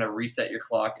day to kind of reset your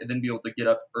clock and then be able to get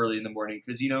up early in the morning.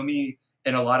 Because, you know, me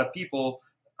and a lot of people,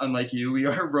 unlike you, we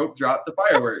are rope drop to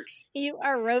fireworks. You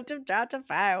are rope drop to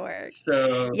fireworks.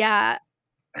 So, yeah.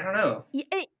 I don't know.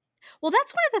 Well,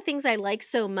 that's one of the things I like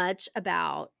so much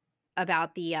about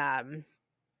the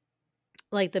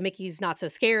like the Mickey's Not So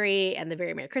Scary and the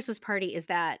Very Merry Christmas Party is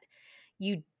that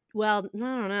well, I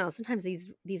don't know. Sometimes these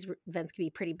events can be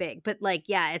pretty big, but like,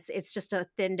 yeah, it's just a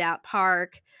thinned out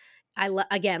park. I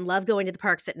love going to the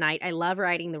parks at night. I love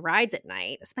riding the rides at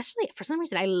night, especially for some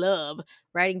reason. I love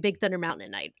riding Big Thunder Mountain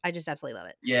at night. I just absolutely love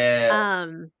it. Yeah.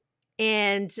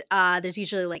 And there's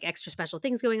usually like extra special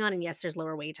things going on, and yes, there's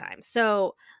lower wait times.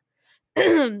 So,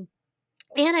 and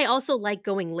I also like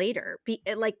going later,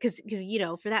 like because you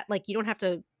know, for that, like you don't have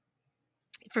to.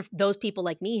 For those people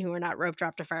like me who are not rope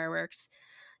drop to fireworks,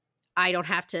 I don't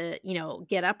have to, you know,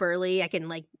 get up early. I can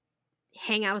like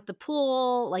hang out at the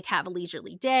pool, like have a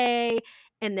leisurely day,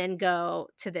 and then go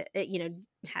to the, you know,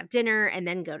 have dinner and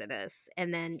then go to this,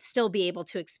 and then still be able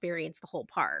to experience the whole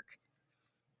park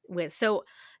with. So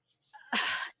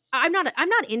I'm not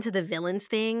into the villains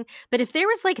thing, but if there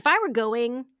was like, if I were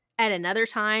going at another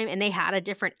time and they had a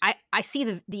different, I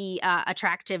see the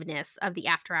attractiveness of the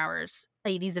after hours,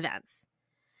 like these events.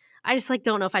 I just like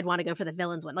don't know if I'd want to go for the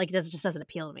villains one. Like it just doesn't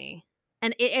appeal to me,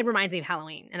 and it reminds me of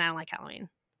Halloween, and I don't like Halloween.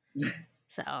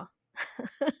 So,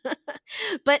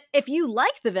 but if you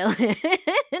like the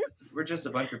villains, we're just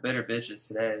a bunch of bitter bitches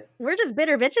today. We're just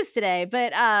bitter bitches today.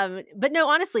 But no,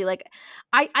 honestly, like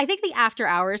I think the after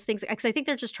hours things, because I think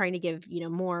they're just trying to give, you know,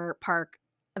 more park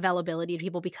availability to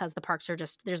people because the parks are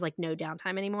just, there's like no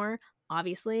downtime anymore,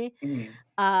 obviously. And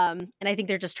I think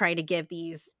they're just trying to give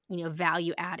these, you know,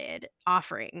 value added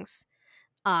offerings.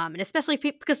 And especially if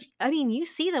people, because I mean, you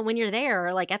see them when you're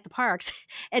there, like at the parks,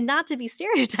 and not to be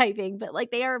stereotyping, but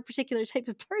like they are a particular type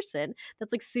of person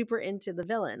that's like super into the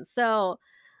villains. So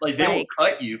like they will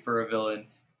cut you for a villain.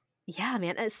 Yeah,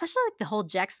 man. Especially like the whole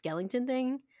Jack Skellington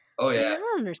thing. Oh yeah. I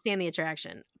don't understand the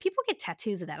attraction. People get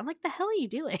tattoos of that. I'm like, the hell are you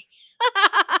doing?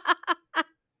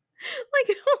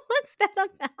 Like, what's that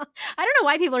about? I don't know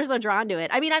why people are so drawn to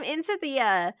it. I mean, I'm into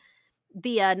the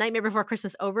Nightmare Before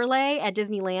Christmas overlay at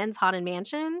Disneyland's Haunted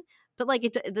Mansion, but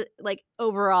like like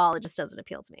overall, it just doesn't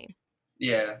appeal to me.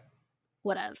 Yeah.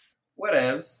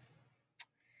 Whatevs.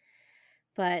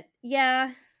 But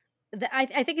yeah,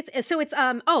 I think it's so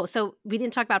we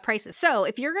didn't talk about prices. So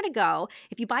if you're gonna go,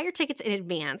 if you buy your tickets in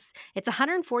advance, it's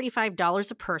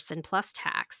 $145 a person plus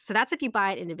tax. So that's if you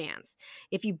buy it in advance.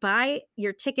 If you buy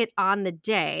your ticket on the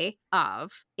day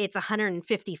of, it's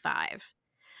 $155.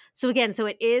 So again, so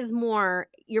it is more,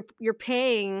 you're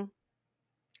paying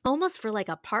almost for like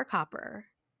a park hopper.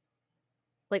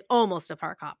 Like almost a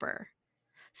park hopper.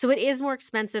 So it is more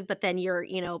expensive, but then you're,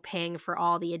 you know, paying for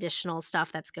all the additional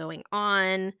stuff that's going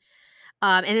on.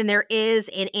 And then there is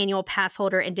an annual pass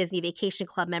holder and Disney Vacation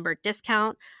Club member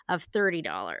discount of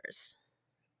 $30.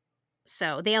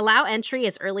 So they allow entry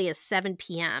as early as 7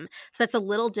 p.m. So that's a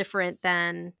little different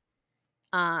than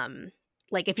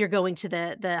like if you're going to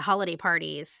the holiday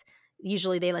parties.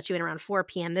 Usually they let you in around 4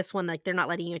 p.m. This one, like they're not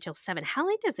letting you until 7. How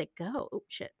late does it go? Oh,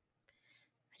 shit.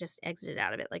 I just exited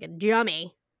out of it like a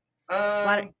dummy.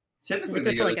 Typically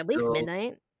does it go to like at least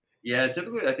midnight? Yeah,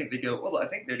 typically I think they go. Well, I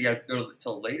think they got to go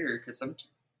till later because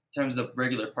sometimes the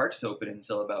regular parks open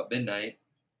until about midnight.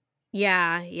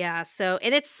 Yeah, yeah. So,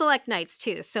 and it's select nights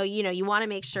too. So, you want to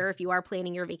make sure if you are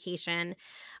planning your vacation,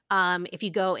 if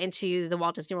you go into the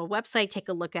Walt Disney World website, take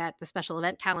a look at the special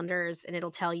event calendars, and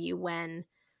it'll tell you when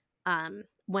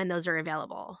those are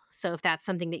available. So, if that's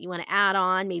something that you want to add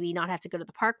on, maybe not have to go to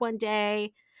the park one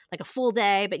day, like a full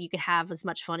day, but you could have as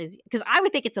much fun as because I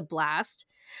would think it's a blast.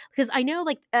 Because I know,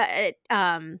 like at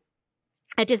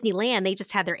Disneyland, they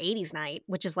just had their '80s night,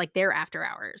 which is like their after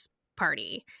hours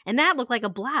party, and that looked like a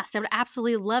blast. I would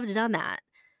absolutely love to have done that.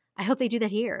 I hope they do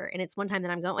that here, and it's one time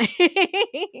that I'm going.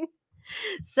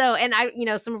 So, and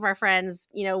some of our friends,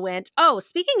 went. Oh,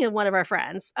 speaking of one of our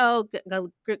friends,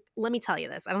 let me tell you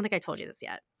this. I don't think I told you this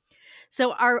yet.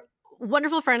 So, our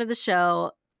wonderful friend of the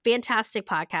show, fantastic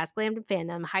podcast, Glam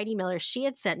Fandom, Heidi Miller, she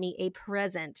had sent me a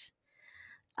present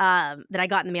that I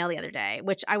got in the mail the other day,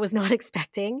 which I was not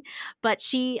expecting. But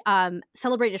she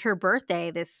celebrated her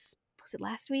birthday was it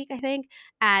last week, I think,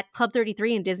 at Club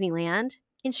 33 in Disneyland.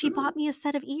 And she bought me a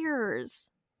set of ears.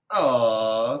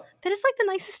 Aww. That is like the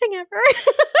nicest thing ever. I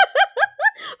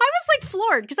was like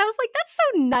floored because I was like, that's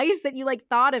so nice that you like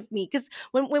thought of me. Because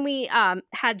when we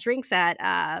had drinks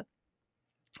at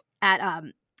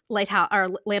Lighthouse or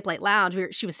Lamplight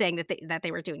Lounge, she was saying that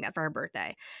they were doing that for her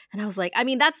birthday, and I was like, I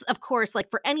mean, that's of course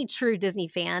like for any true Disney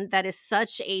fan, that is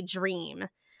such a dream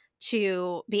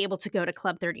to be able to go to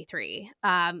Club 33.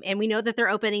 And we know that they're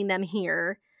opening them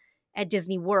here at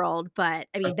Disney World, but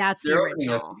I mean that's the They're opening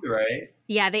a original. few, right?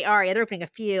 Yeah, they are. Yeah, they're opening a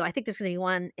few. I think there's going to be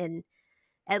one in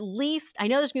at least. I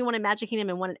know there's going to be one in Magic Kingdom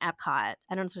and one in Epcot. I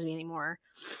don't know if there's going to be any more,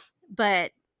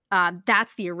 but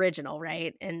that's the original,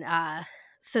 right? And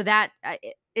so that I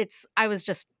was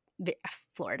just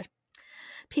floored.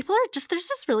 People are there's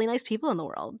just really nice people in the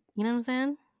world. You know what I'm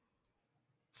saying?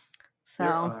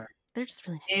 So they're just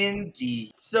really nice.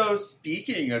 Indeed. So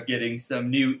speaking of getting some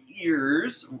new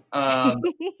ears,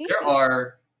 there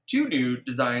are 2 new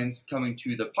designs coming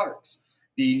to the parks.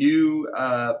 The new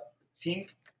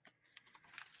pink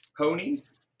pony.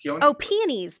 Peony? Oh,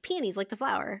 peonies, like the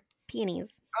flower,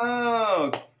 peonies.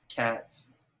 Oh,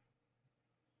 cats.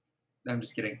 I'm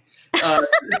just kidding. The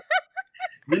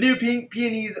new pink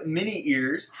peonies mini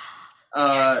ears.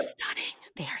 They're stunning.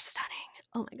 They are stunning.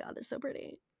 Oh my god, they're so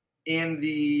pretty. And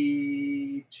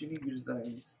the 2 new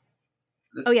designs.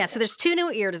 So there's 2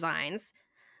 new ear designs.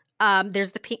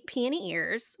 There's the pink peony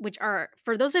ears, which are,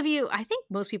 for those of you, I think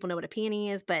most people know what a peony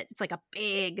is, but it's like a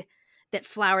big, that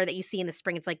flower that you see in the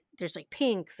spring. It's like, there's like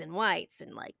pinks and whites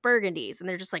and like burgundies, and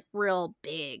they're just like real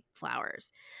big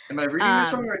flowers. Am I reading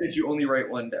this wrong, or did you only write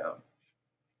one down?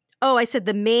 Oh, I said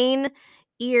the main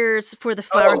ears for the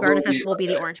Flower Garden Festival will be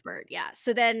the orange bird. Yeah.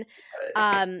 So then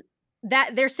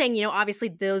that they're saying, obviously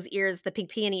those ears, the pink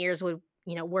peony ears would,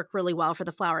 work really well for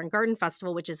the Flower and Garden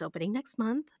Festival, which is opening next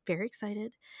month. Very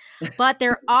excited. But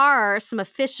there are some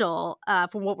official,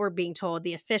 from what we're being told,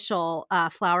 the official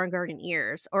Flower and Garden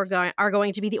ears are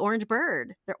going to be the orange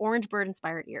bird. They're orange bird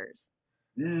inspired ears.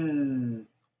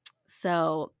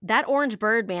 So that orange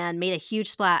bird, man, made a huge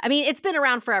splash. I mean, it's been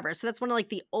around forever. So that's one of like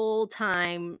the old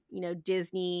time,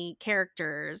 Disney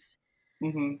characters,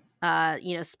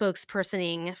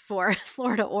 spokespersoning for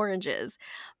Florida oranges.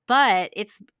 But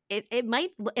it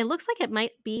looks like it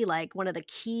might be like one of the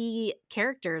key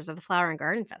characters of the Flower and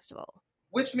Garden Festival.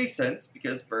 Which makes sense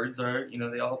because birds are,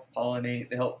 they all pollinate.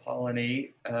 They help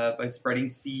pollinate by spreading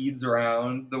seeds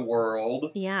around the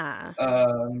world. Yeah.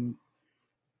 And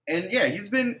yeah,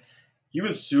 he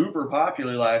was super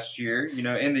popular last year,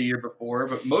 and the year before,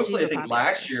 but mostly super I think popular.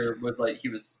 Last year was like he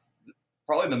was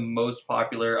probably the most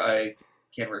popular I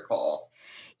can recall.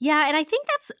 Yeah, and I think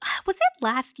was it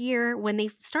last year when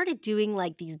they started doing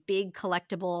like these big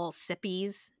collectible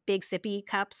big sippy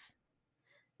cups?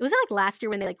 Was it like last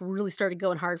year when they like really started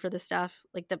going hard for this stuff?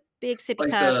 Like the big sippy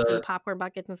cups and the popcorn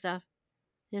buckets and stuff?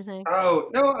 You know what I'm saying?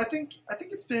 Oh, no, I think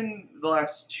it's been the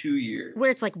last 2 years. Where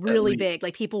it's like really big,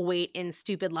 like people wait in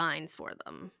stupid lines for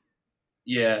them.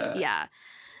 Yeah. Yeah.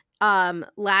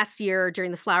 Last year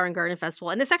during the Flower and Garden Festival,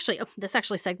 and this actually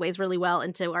segues really well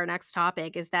into our next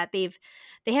topic, is that they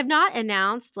have not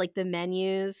announced like the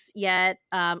menus yet,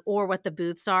 or what the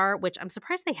booths are, which I'm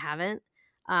surprised they haven't,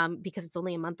 because it's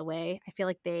only a month away. I feel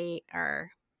like they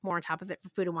are more on top of it for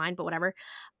Food and Wine, but whatever.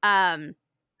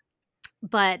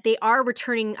 But they are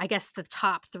returning, I guess,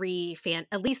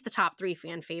 at least the top 3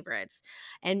 fan favorites,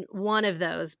 and one of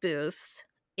those booths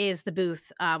is the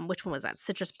booth, which one was that?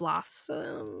 Citrus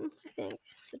Blossom, I think.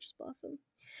 Citrus Blossom.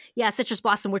 Yeah, Citrus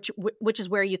Blossom, which is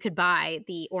where you could buy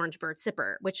the Orange Bird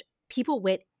Sipper, which people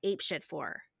went apeshit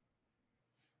for.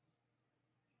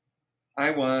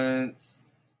 I want.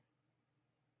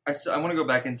 I want to go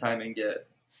back in time and get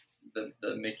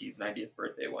the Mickey's 90th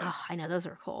birthday one. Oh, I know those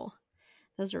are cool.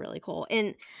 Those are really cool.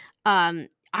 And I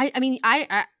mean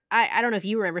I don't know if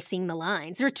you remember seeing the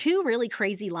lines. There are two really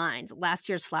crazy lines. Last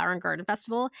year's Flower and Garden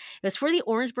Festival. It was for the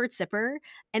Orange Bird Sipper,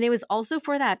 and it was also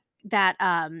for that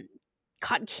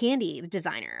cotton candy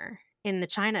designer in the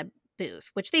China booth,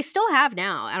 which they still have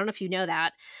now. I don't know if you know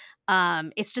that.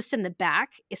 It's just in the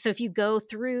back. So if you go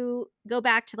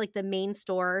back to like the main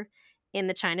store in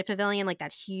the China Pavilion, like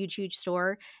that huge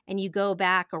store, and you go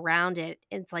back around it,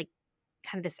 it's like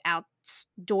kind of this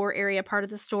outdoor area part of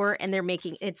the store, and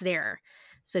it's there.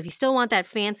 So if you still want that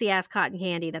fancy ass cotton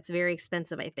candy, that's very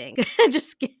expensive, I think.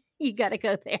 You got to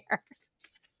go there.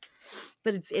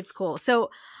 But it's cool. So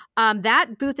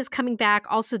that booth is coming back.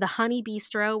 Also, the Honey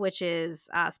Bistro, which is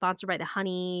sponsored by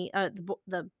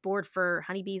the board for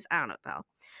honeybees. I don't know what the hell.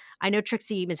 I know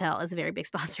Trixie Mattel is a very big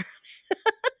sponsor.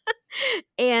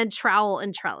 And Trowel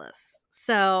and Trellis.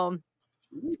 So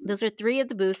those are three of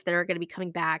the booths that are going to be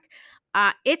coming back.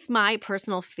 It's my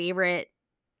personal favorite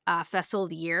festival of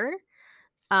the year.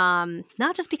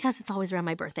 Not just because it's always around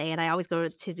my birthday and I always go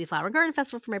to the Flower and Garden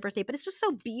Festival for my birthday, but it's just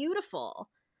so beautiful.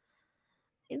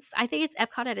 I think it's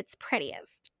Epcot at its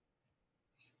prettiest.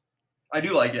 I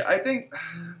do like it. I think,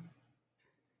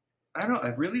 I don't know, I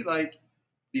really like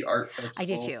the art festival. I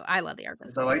do too. I love the art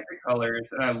festival. I like the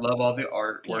colors and I love all the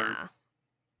artwork. Yeah.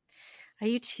 I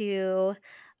do too.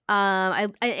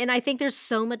 I think there's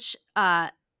so much,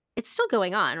 it's still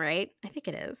going on, right? I think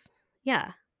it is.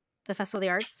 Yeah. The Festival of the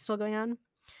Arts is still going on.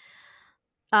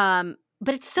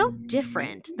 But it's so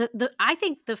different. I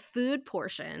think the food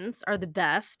portions are the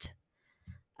best.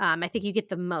 I think you get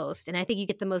the most, and I think you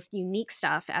get the most unique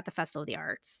stuff at the Festival of the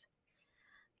Arts.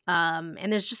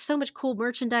 And there's just so much cool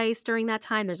merchandise during that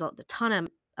time. There's a ton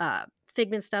of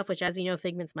Figment stuff, which, as you know,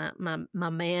 Figment's my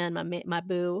man, my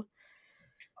boo.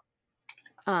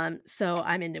 So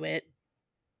I'm into it.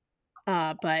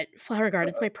 But Flower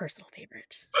Garden's my personal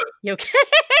favorite. You okay?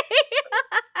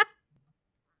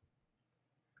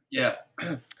 Yeah.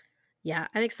 Yeah,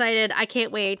 I'm excited. I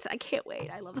can't wait.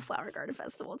 I love the Flower Garden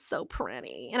Festival. It's so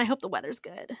pretty. And I hope the weather's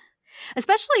good.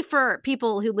 Especially for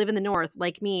people who live in the north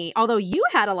like me. Although you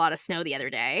had a lot of snow the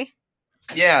other day.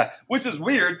 Yeah, which is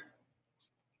weird.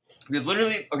 Because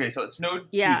literally, okay, so it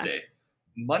snowed Tuesday.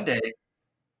 Monday,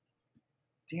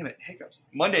 damn it, hiccups.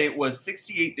 Monday was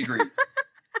 68 degrees.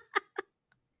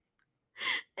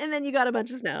 And then you got a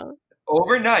bunch of snow.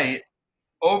 Overnight,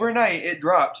 it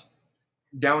dropped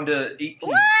down to 18.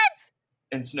 What?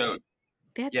 And snowed.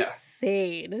 That's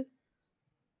insane.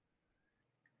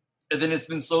 And then it's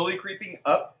been slowly creeping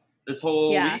up this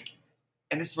whole week.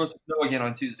 And it's supposed to snow again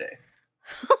on Tuesday.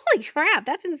 Holy crap,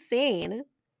 that's insane.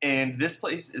 And this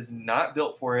place is not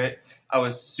built for it. I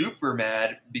was super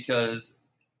mad because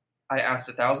I asked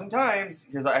 1,000 times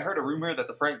because I heard a rumor that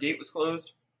the front gate was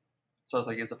closed. So I was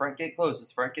like, is the front gate closed? Is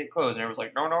the front gate closed? And everyone was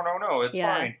like, no, it's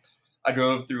fine. I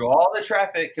drove through all the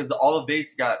traffic because the Olive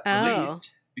Base got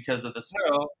released because of the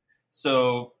snow.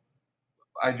 So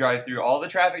I drive through all the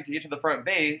traffic to get to the front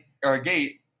gate.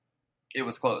 It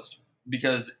was closed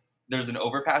because there's an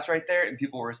overpass right there and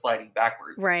people were sliding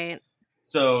backwards. Right.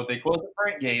 So they closed the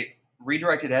front gate,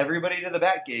 redirected everybody to the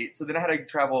back gate. So then I had to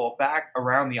travel back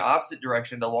around the opposite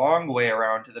direction, the long way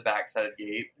around to the back side of the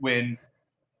gate when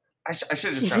I should have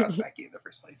just gone out the back gate in the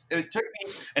first place. It took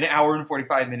me an hour and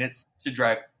 45 minutes to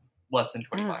drive less than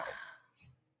 20 miles.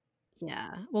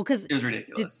 Yeah. Well, because it was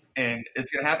ridiculous. And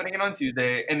it's going to happen again on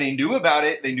Tuesday. And they knew about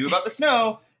it. They knew about the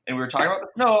snow. And we were talking about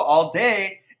the snow all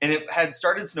day. And it had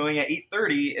started snowing at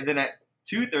 8:30. And then at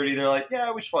 2:30, they're like,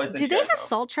 yeah, we should probably send you guys home. Do they have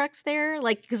salt trucks there?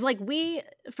 Like, because like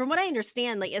from what I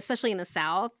understand, like especially in the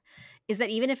South, is that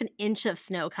even if an inch of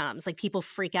snow comes, like people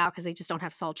freak out because they just don't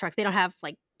have salt trucks. They don't have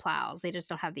like plows. They just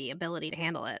don't have the ability to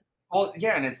handle it. Well,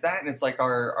 yeah, and it's that, and it's like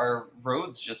our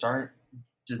roads just aren't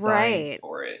designed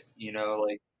for it. You know,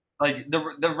 like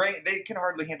the rain, they can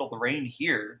hardly handle the rain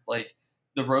here. Like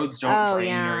the roads don't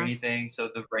drain or anything, so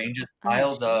the rain just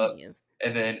piles up,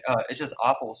 and then it's just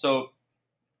awful. So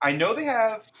I know they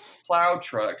have plow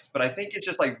trucks, but I think it's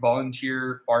just like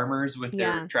volunteer farmers with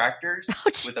their tractors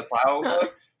with a plow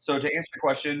hook. So to answer your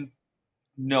question,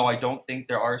 no, I don't think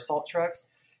there are salt trucks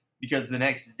because the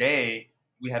next day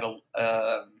we had a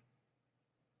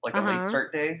late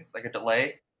start day, like a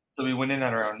delay. So we went in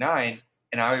at around 9,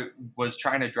 and I was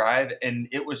trying to drive, and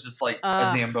it was just like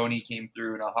a Zamboni came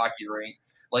through in a hockey rink.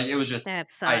 Like it was just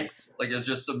ice. Like it was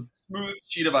just some smooth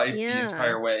sheet of ice the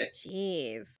entire way.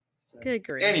 Jeez. Good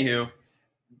grief. Anywho,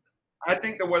 I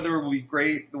think the weather will be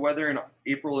great. The weather in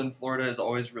April in Florida is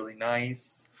always really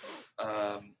nice.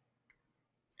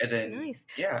 And then Nice.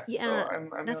 yeah, so Yeah, I'm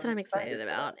that's what really I'm excited excited for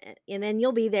that. about. And then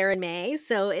you'll be there in May,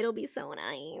 so it'll be so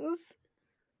nice.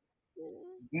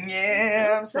 I'm so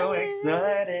Yeah, I'm so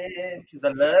excited. excited because I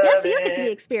Yeah, love so you'll get to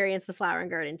it. experience the flower and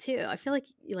garden too. I feel like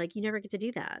you never get to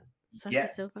do that. So that'll be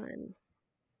so Yes. fun.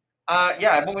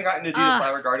 Yeah, I've only gotten to do the Ah,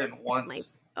 flower garden it's my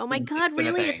once oh my since it's god, been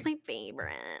a really? It's thing. my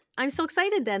favorite. I'm so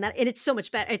excited then that and it's so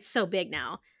much better. It's so big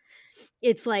now.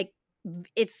 It's like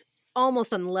it's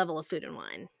almost on the level of Food and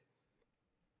Wine.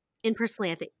 And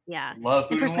personally, I think yeah. Love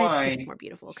And food and personally, I just think it's wine. more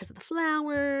beautiful because of the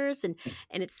flowers and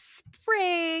it's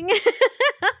spring.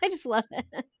 I just love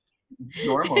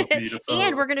You're more it. And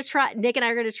beautiful. we're gonna try. Nick and I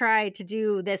are gonna try to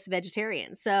do this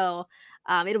vegetarian, so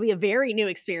it'll be a very new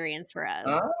experience for us.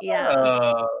 Yeah,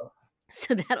 Oh,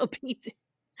 so that'll be.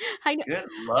 I know. good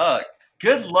luck.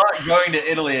 Good luck going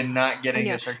to Italy and not I getting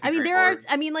a know. I mean, charcuterie there are. board.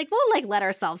 I mean, like we'll like let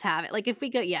ourselves have it. Like if we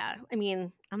go, yeah. I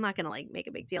mean, I'm not gonna like make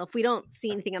a big deal if we don't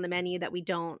see anything on the menu that we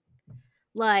don't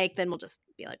like. Then we'll just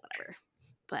be like whatever.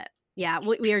 But yeah,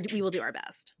 we will do our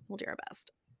best. We'll do our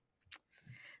best.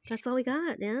 That's all we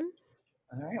got, man.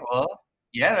 All right, well,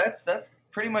 yeah, that's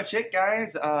pretty much it,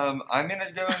 guys. I'm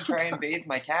gonna go and Oh try and god. bathe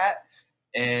my cat,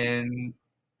 and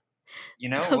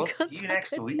Oh, we'll good see you luck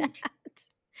next with week. that.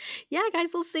 Yeah, guys,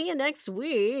 we'll see you next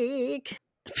week.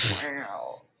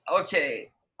 Wow.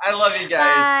 Okay. I love you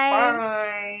guys. Bye.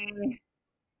 Bye.